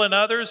Churchill and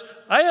others.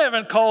 I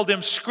haven't called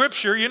them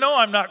Scripture.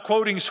 I'm not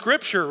quoting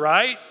Scripture,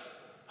 right?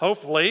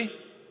 Hopefully.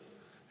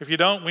 If you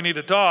don't, we need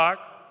to talk.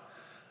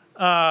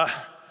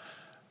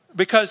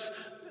 Because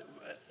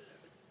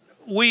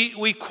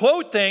we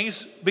quote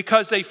things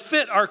because they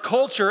fit our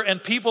culture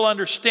and people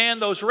understand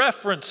those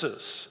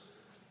references.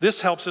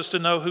 This helps us to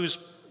know who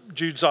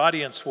Jude's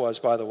audience was,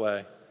 by the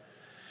way.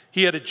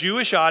 He had a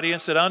Jewish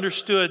audience that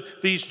understood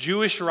these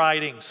Jewish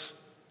writings.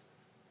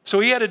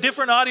 So he had a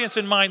different audience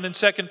in mind than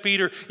 2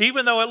 Peter.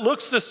 Even though it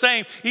looks the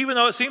same, even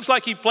though it seems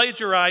like he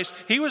plagiarized,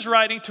 he was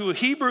writing to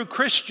Hebrew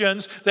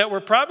Christians that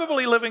were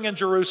probably living in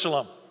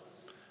Jerusalem.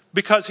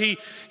 Because he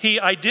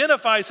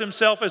identifies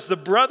himself as the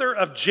brother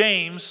of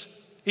James,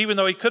 even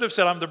though he could have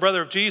said, I'm the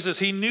brother of Jesus.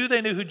 They knew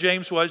who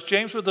James was.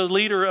 James was the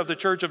leader of the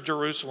church of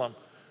Jerusalem.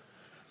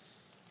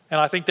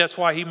 And I think that's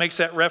why he makes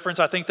that reference.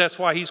 I think that's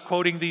why he's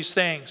quoting these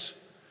things.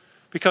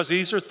 Because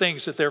these are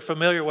things that they're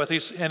familiar with.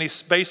 And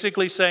he's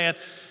basically saying,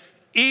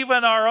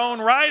 even our own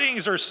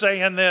writings are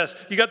saying this.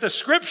 You got the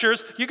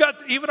Scriptures, you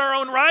got even our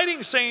own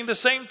writings saying the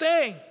same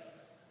thing.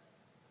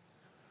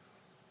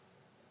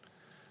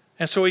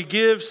 And so he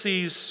gives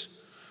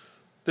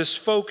this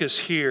focus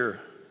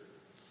here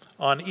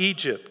on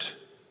Egypt,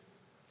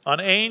 on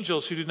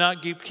angels who do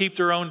not keep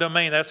their own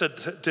domain. That's a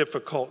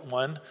difficult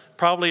one.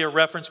 Probably a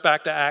reference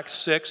back to Acts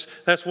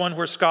 6. That's one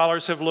where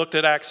scholars have looked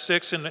at Acts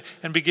 6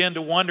 and begin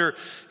to wonder,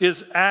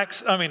 is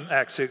Acts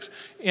 6,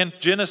 in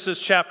Genesis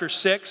chapter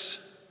 6?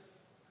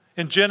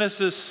 In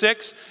Genesis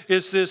 6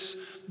 is this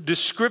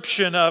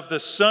description of the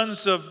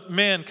sons of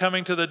men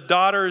coming to the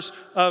daughters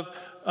of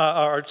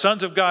or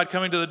sons of God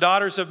coming to the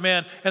daughters of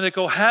men, and they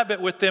cohabit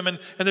with them. And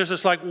there's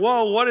this like,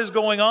 whoa, what is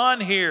going on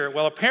here?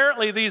 Well,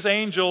 apparently these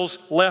angels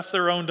left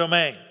their own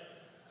domain,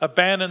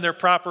 abandoned their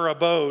proper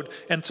abode.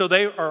 And so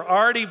they are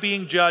already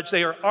being judged.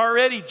 They are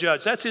already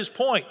judged. That's his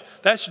point.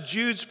 That's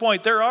Jude's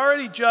point. They're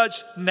already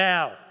judged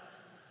now.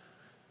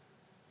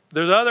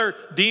 There's other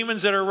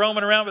demons that are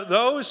roaming around, but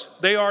those,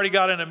 they already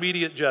got an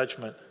immediate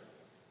judgment.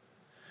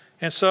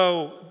 And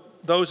so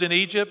those in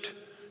Egypt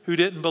who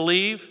didn't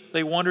believe,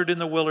 they wandered in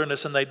the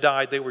wilderness and they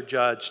died. They were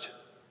judged.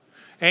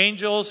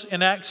 Angels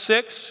in Acts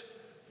 6,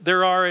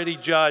 they're already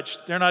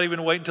judged. They're not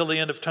even waiting until the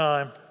end of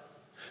time.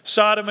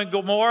 Sodom and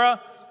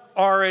Gomorrah,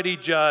 already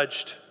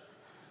judged.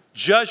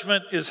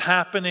 Judgment is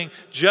happening.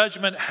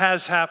 Judgment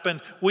has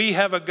happened. We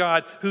have a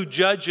God who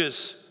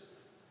judges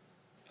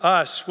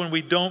us when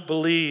we don't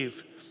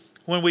believe,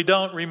 when we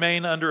don't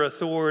remain under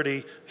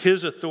authority,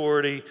 his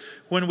authority,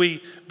 when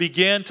we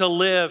begin to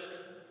live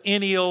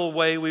any old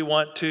way we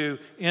want to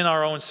in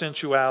our own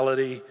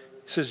sensuality. He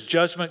says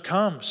judgment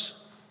comes.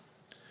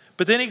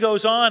 But then he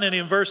goes on, and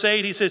in verse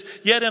 8 he says,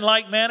 yet in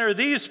like manner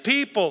these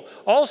people,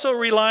 also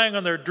relying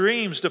on their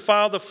dreams,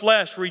 defile the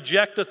flesh,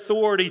 reject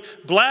authority,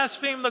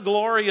 blaspheme the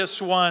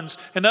glorious ones.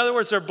 In other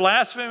words, they're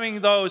blaspheming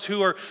those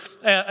who are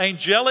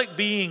angelic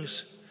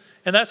beings.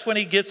 And that's when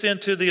he gets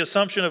into the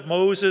assumption of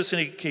Moses,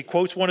 and he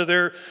quotes one of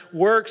their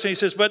works, and he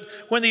says, but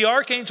when the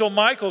archangel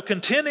Michael,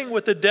 contending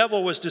with the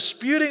devil, was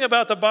disputing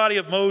about the body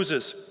of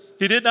Moses,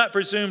 he did not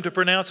presume to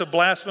pronounce a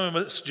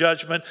blasphemous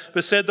judgment,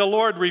 but said, the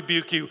Lord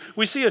rebuke you.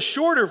 We see a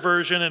shorter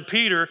version in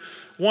Peter,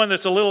 one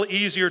that's a little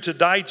easier to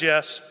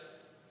digest,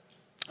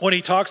 when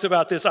he talks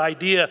about this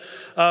idea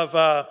of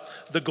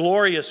the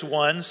glorious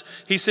ones.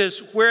 He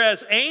says,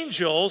 whereas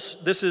angels,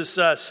 this is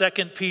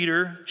 2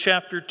 Peter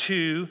chapter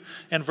 2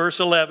 and verse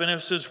 11.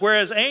 It says,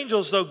 whereas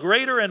angels, though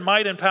greater in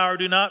might and power,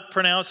 do not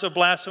pronounce a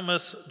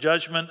blasphemous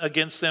judgment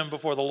against them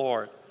before the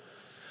Lord.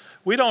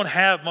 We don't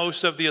have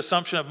most of the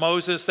assumption of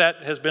Moses. That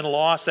has been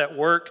lost, that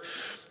work.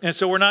 And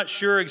so we're not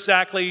sure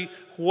exactly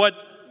what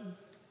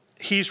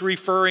he's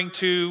referring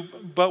to,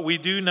 but we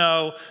do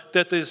know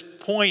that this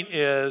point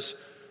is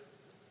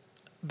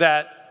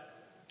that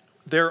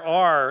there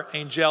are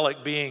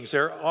angelic beings,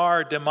 there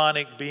are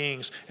demonic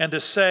beings, and to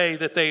say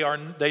that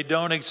they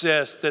don't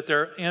exist, that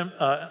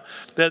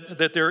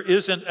there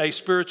isn't a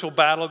spiritual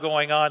battle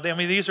going on. I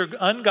mean, these are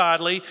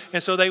ungodly,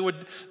 and so they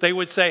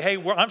would say,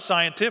 "Hey, I'm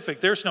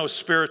scientific. There's no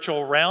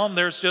spiritual realm.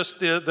 There's just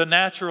the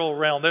natural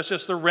realm. There's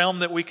just the realm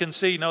that we can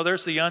see. No,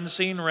 there's the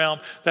unseen realm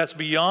that's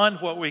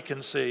beyond what we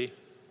can see."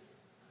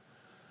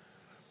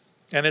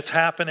 And it's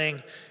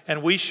happening,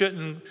 and we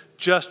shouldn't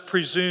just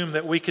presume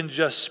that we can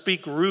just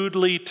speak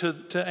rudely to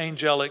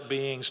angelic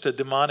beings, to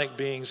demonic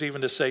beings,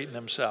 even to Satan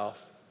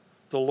himself.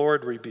 The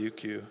Lord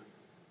rebuke you.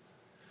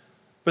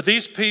 But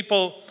these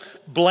people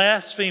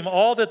blaspheme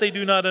all that they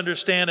do not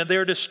understand, and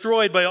they're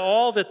destroyed by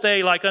all that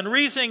they, like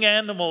unreasoning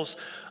animals,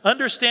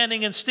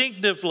 understanding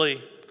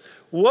instinctively.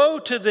 Woe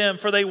to them,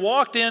 for they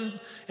walked in,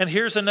 and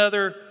here's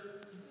another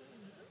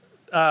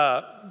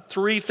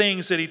three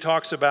things that he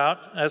talks about.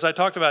 As I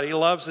talked about, he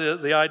loves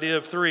the idea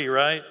of three,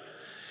 right?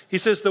 He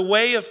says, the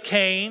way of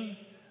Cain,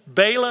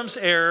 Balaam's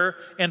error,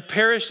 and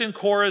perished in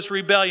Korah's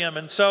rebellion.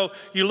 And so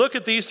you look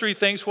at these three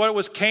things. What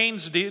was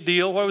Cain's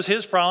deal? What was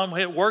his problem?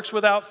 It works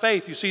without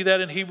faith. You see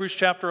that in Hebrews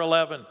chapter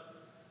 11.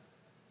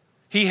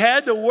 He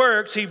had the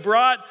works. He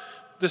brought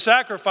the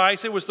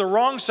sacrifice. It was the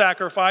wrong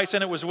sacrifice,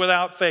 and it was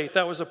without faith.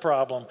 That was a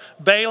problem.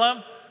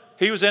 Balaam,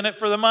 he was in it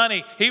for the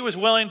money. He was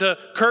willing to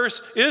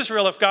curse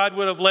Israel if God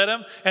would have let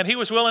him, and he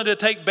was willing to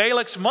take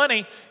Balak's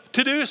money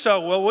to do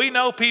so. Well, we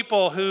know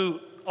people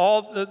who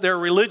they're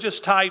religious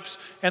types,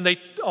 and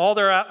all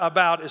they're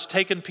about is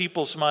taking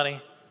people's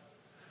money.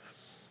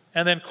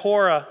 And then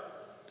Korah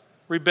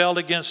rebelled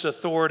against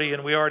authority,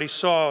 and we already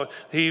saw,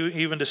 he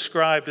even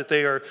described that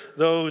they are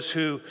those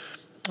who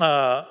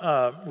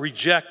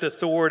reject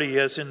authority,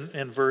 as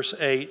in verse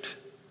 8.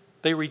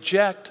 They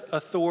reject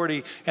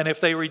authority, and if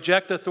they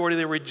reject authority,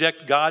 they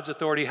reject God's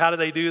authority. How do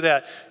they do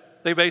that?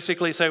 They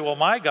basically say, well,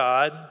 my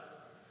God,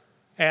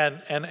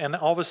 and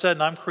all of a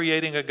sudden I'm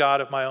creating a God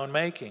of my own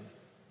making.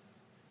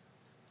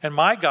 And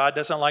my God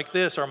doesn't like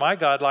this, or my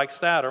God likes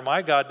that, or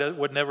my God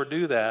would never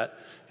do that.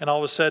 And all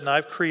of a sudden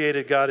I've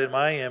created God in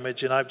my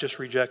image, and I've just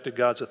rejected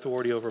God's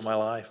authority over my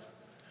life.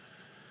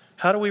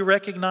 How do we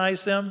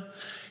recognize them?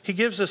 He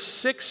gives us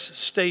 6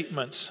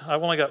 statements.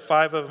 I've only got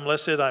 5 of them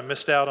listed. I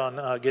missed out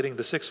on getting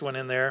the 6th one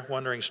in there,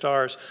 Wandering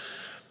Stars.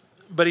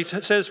 But he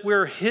says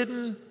we're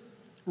hidden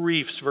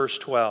reefs, verse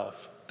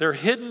 12. They're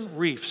hidden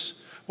reefs.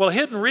 Well, a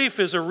hidden reef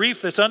is a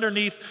reef that's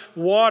underneath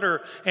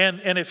water.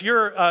 And if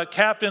you're a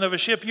captain of a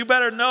ship, you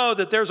better know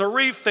that there's a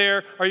reef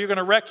there, or you're going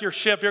to wreck your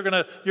ship. You're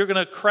going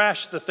to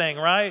crash the thing,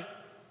 right?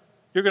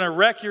 You're going to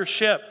wreck your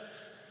ship.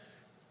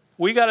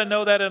 We got to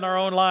know that in our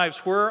own lives.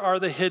 Where are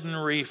the hidden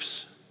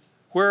reefs?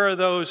 Where are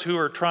those who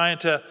are trying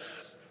to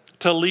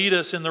lead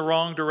us in the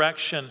wrong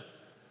direction?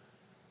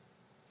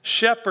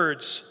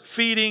 Shepherds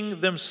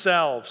feeding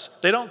themselves.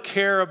 They don't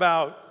care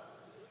about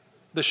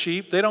the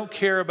sheep. They don't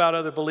care about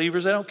other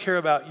believers. They don't care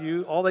about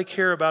you. All they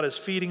care about is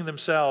feeding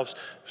themselves,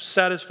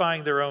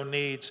 satisfying their own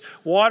needs.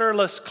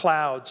 Waterless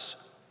clouds.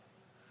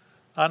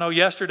 I know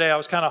yesterday I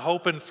was kind of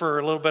hoping for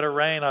a little bit of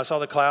rain. I saw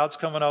the clouds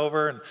coming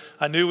over, and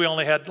I knew we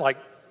only had like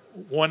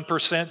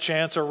 1%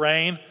 chance of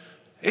rain.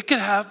 It could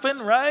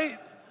happen, right?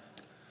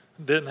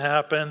 It didn't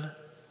happen.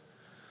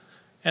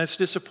 And it's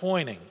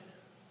disappointing.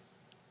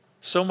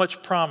 So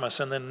much promise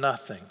and then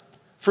nothing.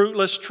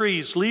 Fruitless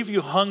trees leave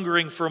you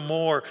hungering for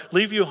more,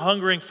 leave you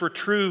hungering for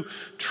true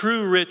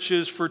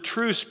riches, for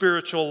true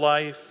spiritual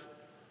life.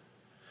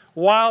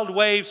 Wild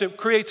waves, it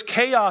creates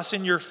chaos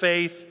in your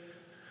faith.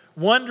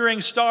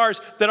 Wandering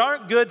stars that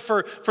aren't good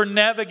for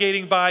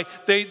navigating by.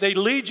 They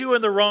lead you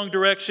in the wrong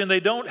direction. They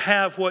don't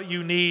have what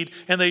you need,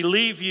 and they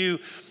leave you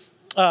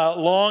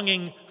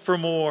longing for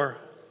more.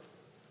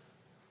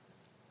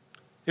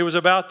 It was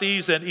about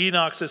these that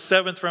Enoch, the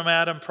seventh from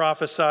Adam,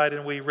 prophesied,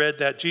 and we read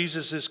that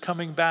Jesus is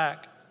coming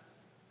back,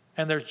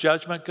 and there's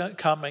judgment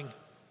coming.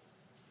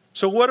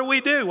 So what do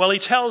we do? Well, he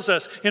tells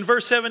us in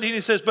verse 17, he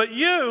says, "But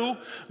you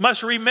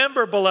must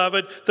remember,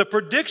 beloved, the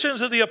predictions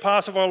of the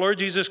apostle of our Lord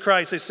Jesus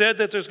Christ." They said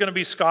that there's going to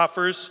be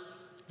scoffers.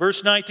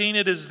 Verse 19,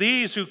 "It is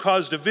these who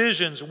cause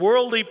divisions,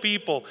 worldly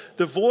people,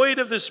 devoid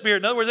of the Spirit."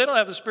 In other words, they don't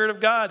have the Spirit of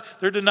God.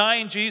 They're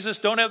denying Jesus,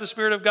 don't have the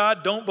Spirit of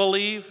God, don't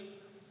believe.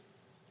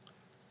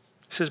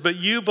 He says, "But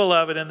you,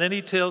 beloved," and then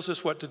he tells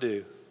us what to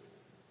do.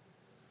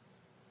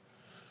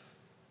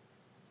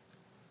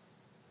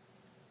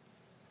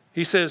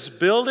 He says,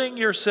 "Building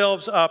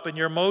yourselves up in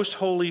your most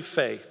holy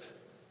faith."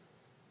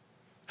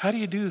 How do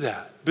you do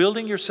that?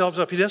 Building yourselves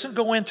up. He doesn't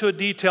go into a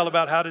detail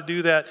about how to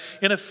do that.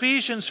 In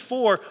Ephesians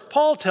 4,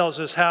 Paul tells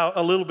us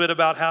a little bit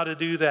about how to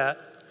do that.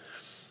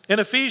 In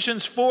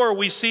Ephesians 4,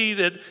 we see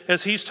that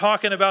as he's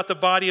talking about the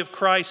body of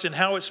Christ and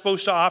how it's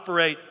supposed to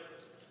operate,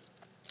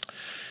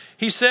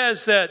 he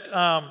says that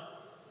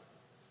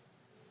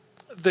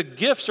the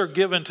gifts are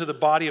given to the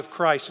body of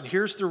Christ. And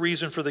here's the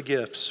reason for the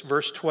gifts.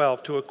 Verse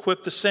 12, "To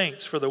equip the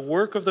saints for the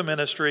work of the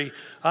ministry."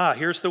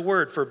 Here's the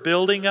word, "for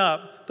building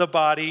up the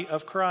body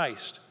of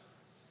Christ."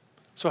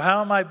 So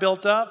how am I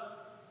built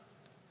up?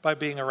 By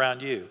being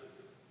around you.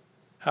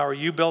 How are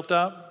you built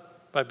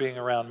up? By being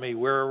around me.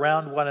 We're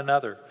around one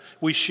another.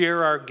 We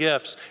share our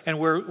gifts, and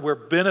we're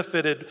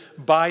benefited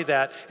by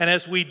that. And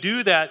as we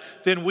do that,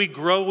 then we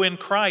grow in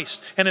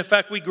Christ. And in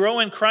fact, we grow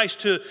in Christ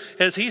to,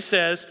 as he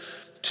says,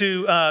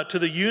 to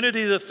the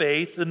unity of the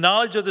faith, the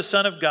knowledge of the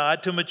Son of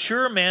God, to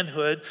mature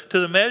manhood, to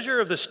the measure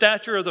of the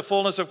stature of the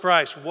fullness of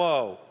Christ.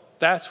 Whoa,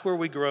 that's where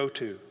we grow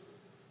to.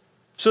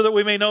 So that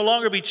we may no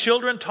longer be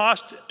children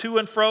tossed to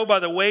and fro by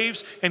the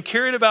waves and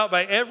carried about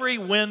by every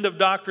wind of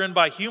doctrine,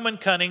 by human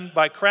cunning,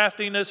 by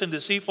craftiness and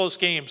deceitful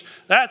schemes.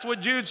 That's what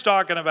Jude's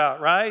talking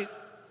about, right?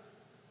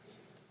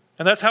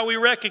 And that's how we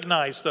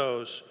recognize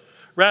those.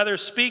 Rather,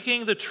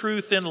 speaking the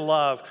truth in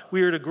love,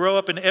 we are to grow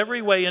up in every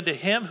way into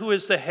him who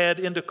is the head,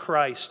 into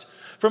Christ,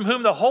 from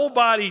whom the whole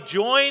body,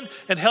 joined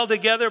and held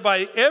together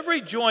by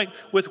every joint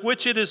with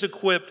which it is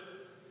equipped,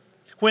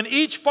 when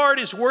each part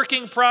is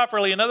working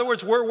properly, in other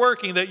words, we're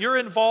working, that you're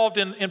involved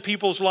in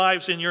people's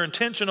lives and you're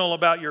intentional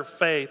about your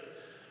faith,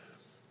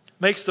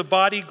 makes the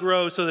body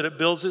grow so that it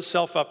builds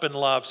itself up in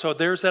love. So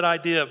there's that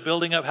idea of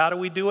building up. How do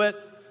we do it?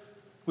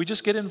 We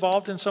just get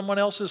involved in someone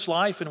else's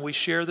life and we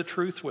share the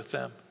truth with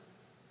them.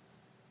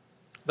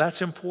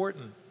 That's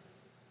important.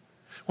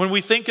 When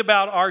we think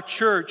about our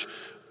church,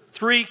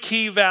 3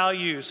 key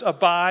values: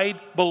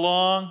 abide,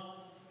 belong,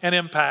 and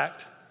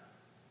impact.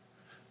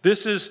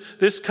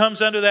 This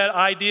comes under that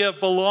idea of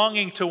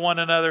belonging to one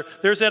another.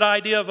 There's that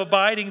idea of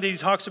abiding that he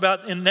talks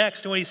about in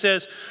next when he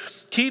says,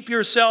 "Keep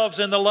yourselves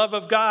in the love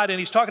of God." And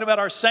he's talking about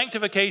our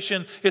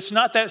sanctification. It's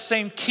not that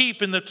same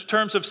keep in the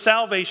terms of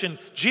salvation.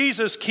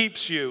 Jesus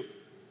keeps you.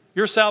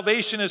 Your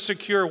salvation is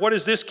secure. What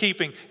is this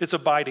keeping? It's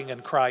abiding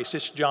in Christ.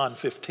 It's John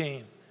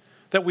 15.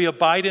 That we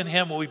abide in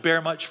him when we bear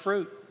much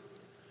fruit.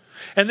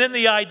 And then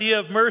the idea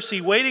of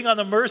mercy, waiting on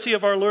the mercy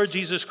of our Lord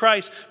Jesus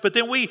Christ. But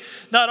then we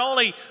not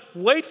only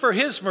wait for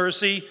his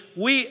mercy,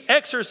 we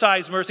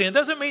exercise mercy. And it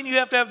doesn't mean you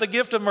have to have the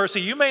gift of mercy.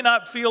 You may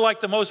not feel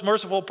like the most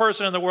merciful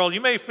person in the world.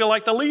 You may feel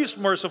like the least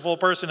merciful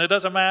person. It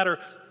doesn't matter.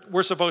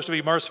 We're supposed to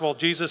be merciful.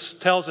 Jesus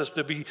tells us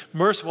to be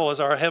merciful as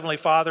our Heavenly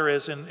Father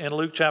is in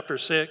Luke chapter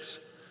 6.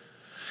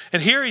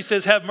 And here he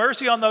says, have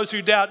mercy on those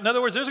who doubt. In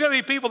other words, there's going to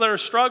be people that are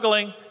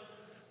struggling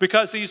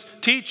because these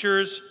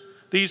teachers,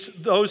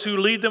 those who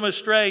lead them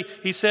astray,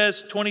 he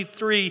says,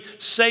 23,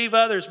 save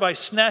others by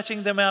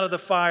snatching them out of the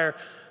fire.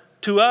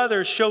 To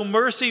others, show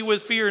mercy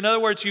with fear. In other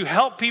words, you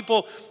help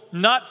people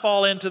not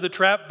fall into the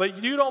trap,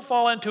 but you don't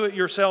fall into it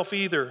yourself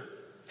either,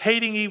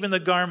 hating even the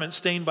garment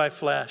stained by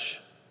flesh.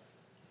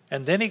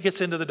 And then he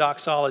gets into the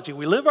doxology.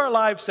 We live our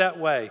lives that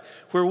way,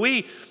 where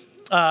we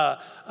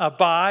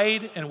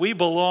abide and we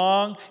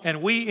belong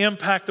and we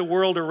impact the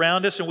world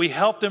around us and we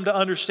help them to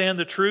understand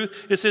the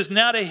truth. It says,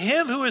 now to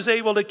him who is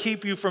able to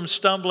keep you from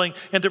stumbling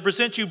and to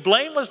present you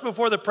blameless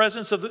before the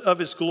presence of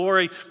his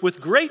glory with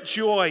great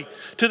joy,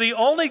 to the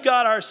only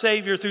God our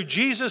Savior through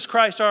Jesus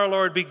Christ our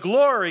Lord be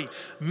glory,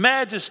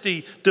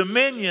 majesty,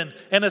 dominion,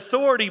 and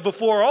authority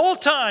before all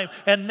time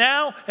and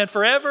now and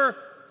forever.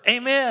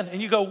 Amen.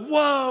 And you go,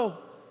 whoa,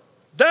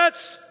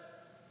 that's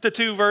the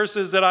two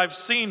verses that I've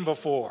seen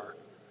before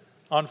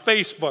on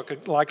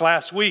Facebook like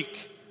last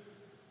week.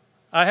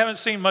 I haven't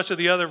seen much of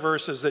the other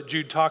verses that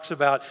Jude talks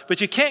about,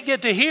 but you can't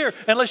get to here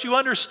unless you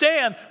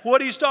understand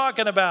what he's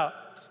talking about.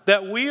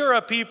 That we are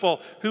a people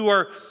who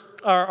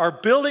are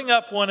building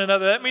up one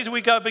another. That means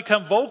we got to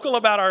become vocal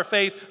about our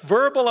faith,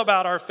 verbal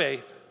about our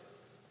faith.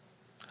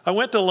 I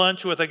went to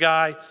lunch with a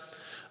guy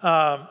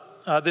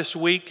this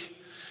week,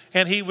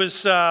 and he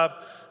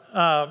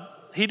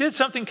did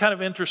something kind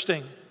of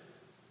interesting.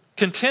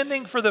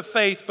 Contending for the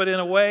faith, but in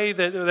a way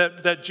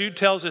that Jude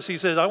tells us, he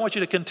says, I want you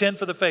to contend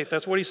for the faith.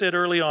 That's what he said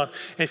early on.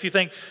 And if you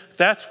think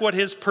that's what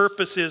his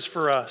purpose is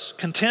for us,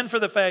 contend for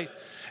the faith.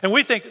 And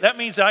we think that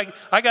means I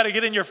got to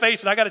get in your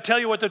face and I got to tell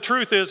you what the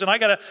truth is and I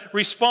got to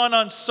respond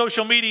on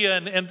social media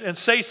and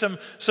say some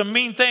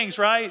mean things,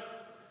 right?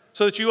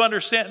 So that you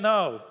understand.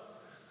 No,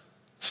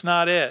 it's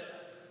not it.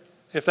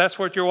 If that's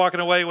what you're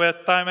walking away with,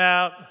 time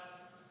out.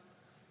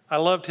 I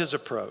loved his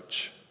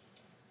approach.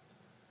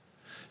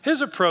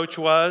 His approach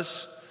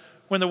was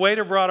when the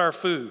waiter brought our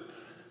food,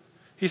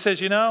 he says,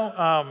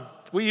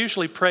 we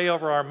usually pray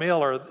over our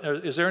meal, or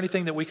is there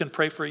anything that we can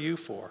pray for you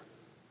for?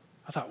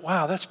 I thought,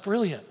 wow, that's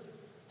brilliant.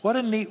 What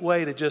a neat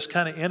way to just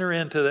kind of enter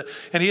into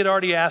and he had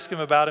already asked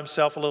him about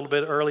himself a little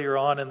bit earlier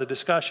on in the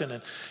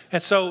discussion.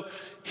 And so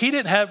he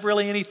didn't have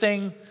really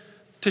anything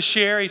to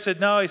share. He said,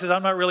 no, he said,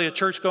 I'm not really a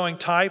church-going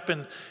type.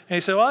 And he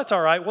said, well, that's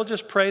all right. We'll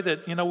just pray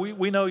that,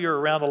 we know you're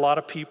around a lot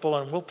of people,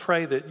 and we'll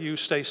pray that you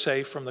stay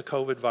safe from the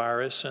COVID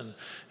virus.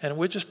 And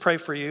we'll just pray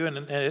for you.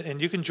 And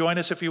you can join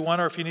us if you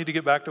want, or if you need to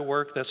get back to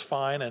work, that's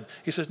fine. And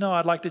he says, no,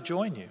 I'd like to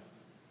join you.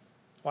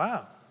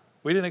 Wow.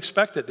 We didn't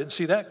expect it. Didn't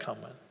see that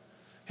coming.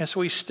 And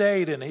so he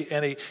stayed,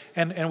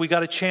 and we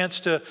got a chance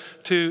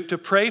to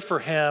pray for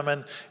him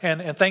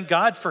and thank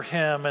God for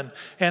him. And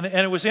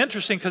it was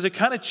interesting because it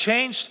kind of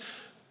changed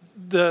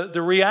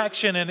the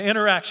reaction and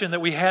interaction that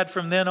we had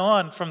from then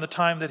on, from the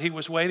time that he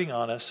was waiting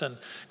on us. And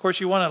of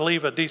course, you want to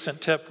leave a decent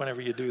tip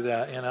whenever you do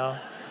that,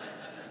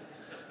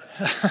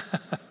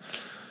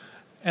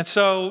 And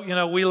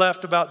so, we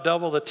left about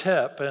double the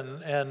tip,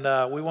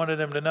 and we wanted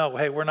him to know,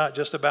 hey, we're not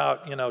just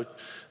about,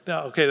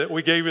 okay, that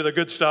we gave you the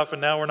good stuff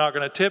and now we're not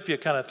going to tip you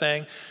kind of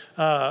thing.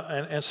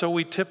 And so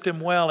we tipped him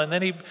well. And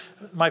then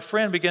my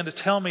friend began to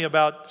tell me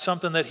about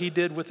something that he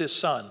did with his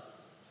son.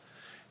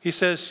 He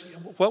says,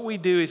 what we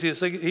do is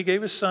he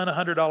gave his son a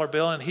 $100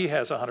 bill, and he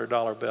has a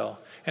 $100 bill.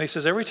 And he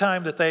says, every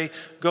time that they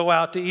go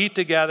out to eat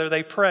together,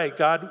 they pray,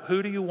 God,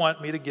 who do you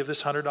want me to give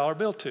this $100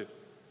 bill to?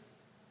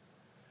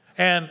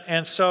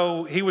 And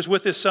so he was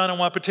with his son on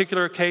one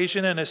particular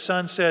occasion, and his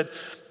son said,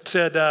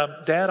 Dad,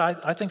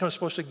 I think I'm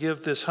supposed to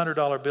give this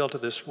 $100 bill to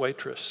this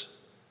waitress.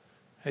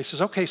 And he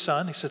says, okay,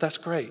 son. He said, that's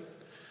great.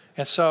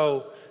 And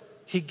so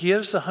he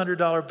gives the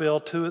 $100 bill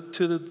to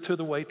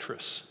the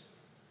waitress.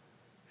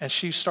 And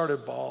she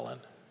started bawling.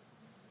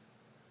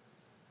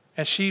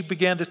 And she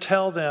began to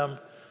tell them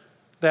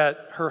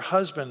that her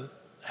husband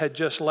had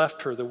just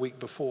left her the week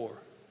before.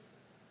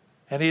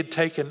 And he had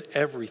taken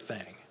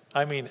everything.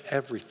 I mean,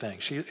 everything.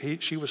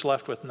 She was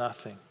left with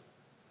nothing.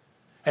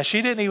 And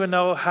she didn't even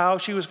know how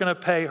she was going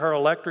to pay her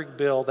electric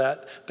bill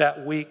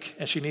that week,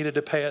 and she needed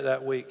to pay it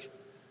that week.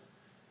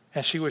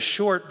 And she was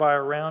short by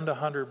around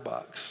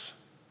 $100.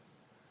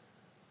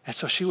 And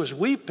so she was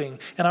weeping,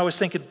 and I was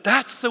thinking,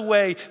 that's the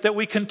way that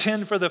we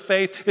contend for the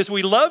faith, is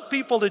we love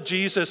people to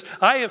Jesus.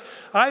 I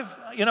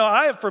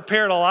have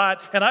prepared a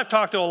lot, and I've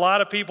talked to a lot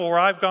of people where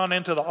I've gone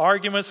into the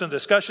arguments and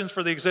discussions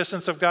for the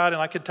existence of God,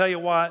 and I can tell you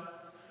what,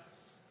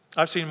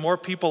 I've seen more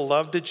people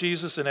love to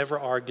Jesus than ever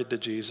argued to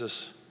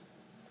Jesus.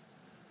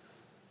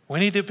 We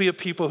need to be a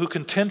people who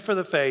contend for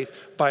the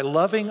faith by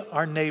loving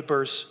our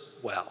neighbors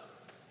well.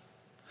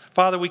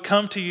 Father, we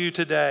come to you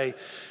today,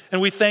 and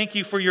we thank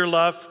you for your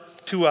love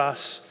to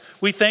us.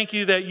 We thank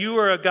you that you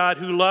are a God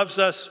who loves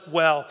us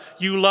well.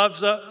 You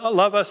love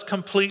us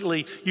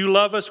completely. You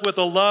love us with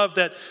a love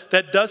that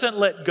doesn't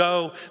let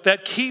go,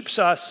 that keeps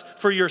us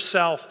for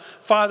yourself.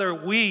 Father,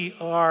 we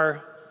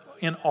are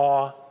in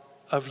awe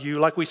of you.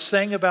 Like we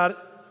sang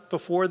about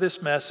before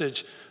this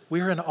message,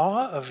 we are in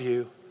awe of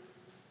you.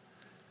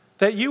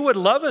 That you would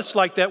love us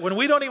like that when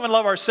we don't even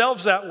love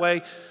ourselves that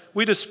way.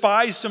 We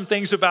despise some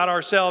things about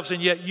ourselves,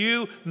 and yet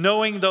you,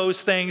 knowing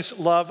those things,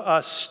 love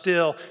us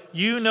still.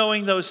 You,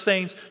 knowing those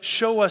things,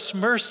 show us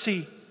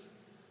mercy.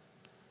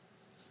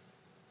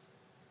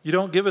 You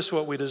don't give us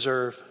what we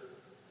deserve,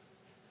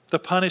 the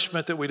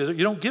punishment that we deserve.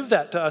 You don't give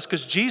that to us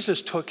because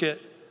Jesus took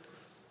it.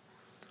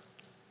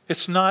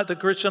 It's not, the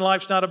Christian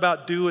life's not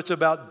about do, it's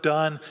about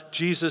done.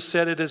 Jesus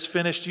said it is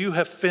finished. You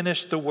have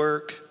finished the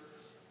work.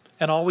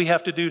 And all we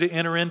have to do to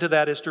enter into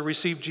that is to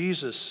receive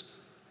Jesus.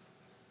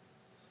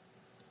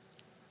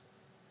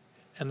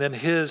 And then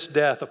his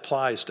death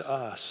applies to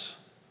us.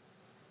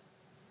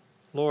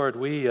 Lord,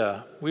 we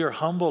are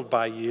humbled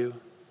by you.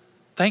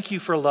 Thank you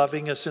for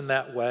loving us in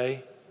that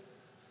way.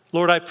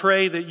 Lord, I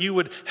pray that you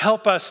would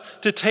help us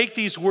to take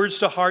these words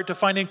to heart, to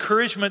find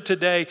encouragement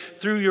today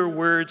through your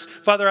words.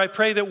 Father, I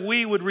pray that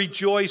we would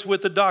rejoice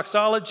with the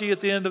doxology at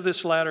the end of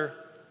this letter,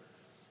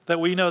 that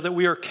we know that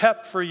we are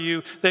kept for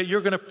you, that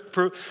you're going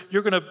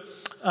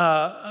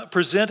to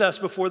present us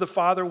before the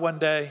Father one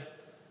day.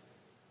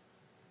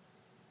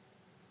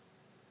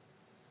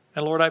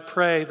 And Lord, I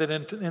pray that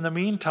in the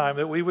meantime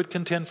that we would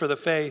contend for the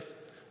faith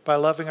by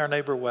loving our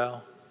neighbor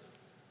well,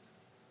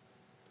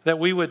 that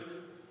we would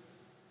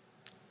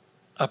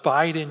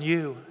abide in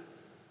you,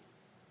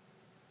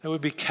 that would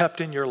be kept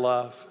in your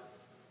love,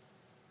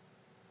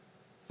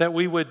 that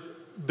we would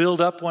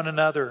build up one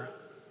another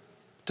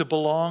to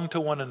belong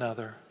to one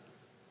another,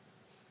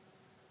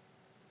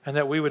 and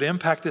that we would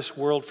impact this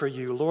world for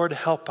you. Lord,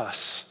 help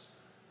us.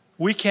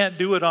 We can't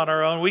do it on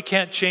our own. We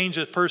can't change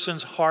a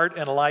person's heart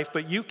and life,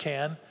 but you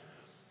can.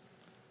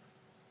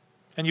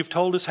 And you've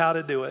told us how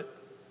to do it.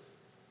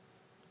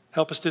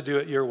 Help us to do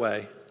it your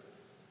way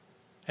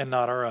and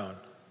not our own.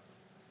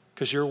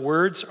 Because your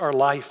words are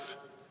life.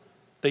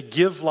 They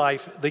give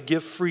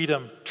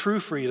freedom, true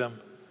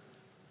freedom.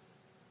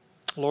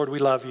 Lord, we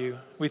love you.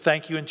 We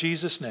thank you in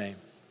Jesus' name.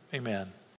 Amen.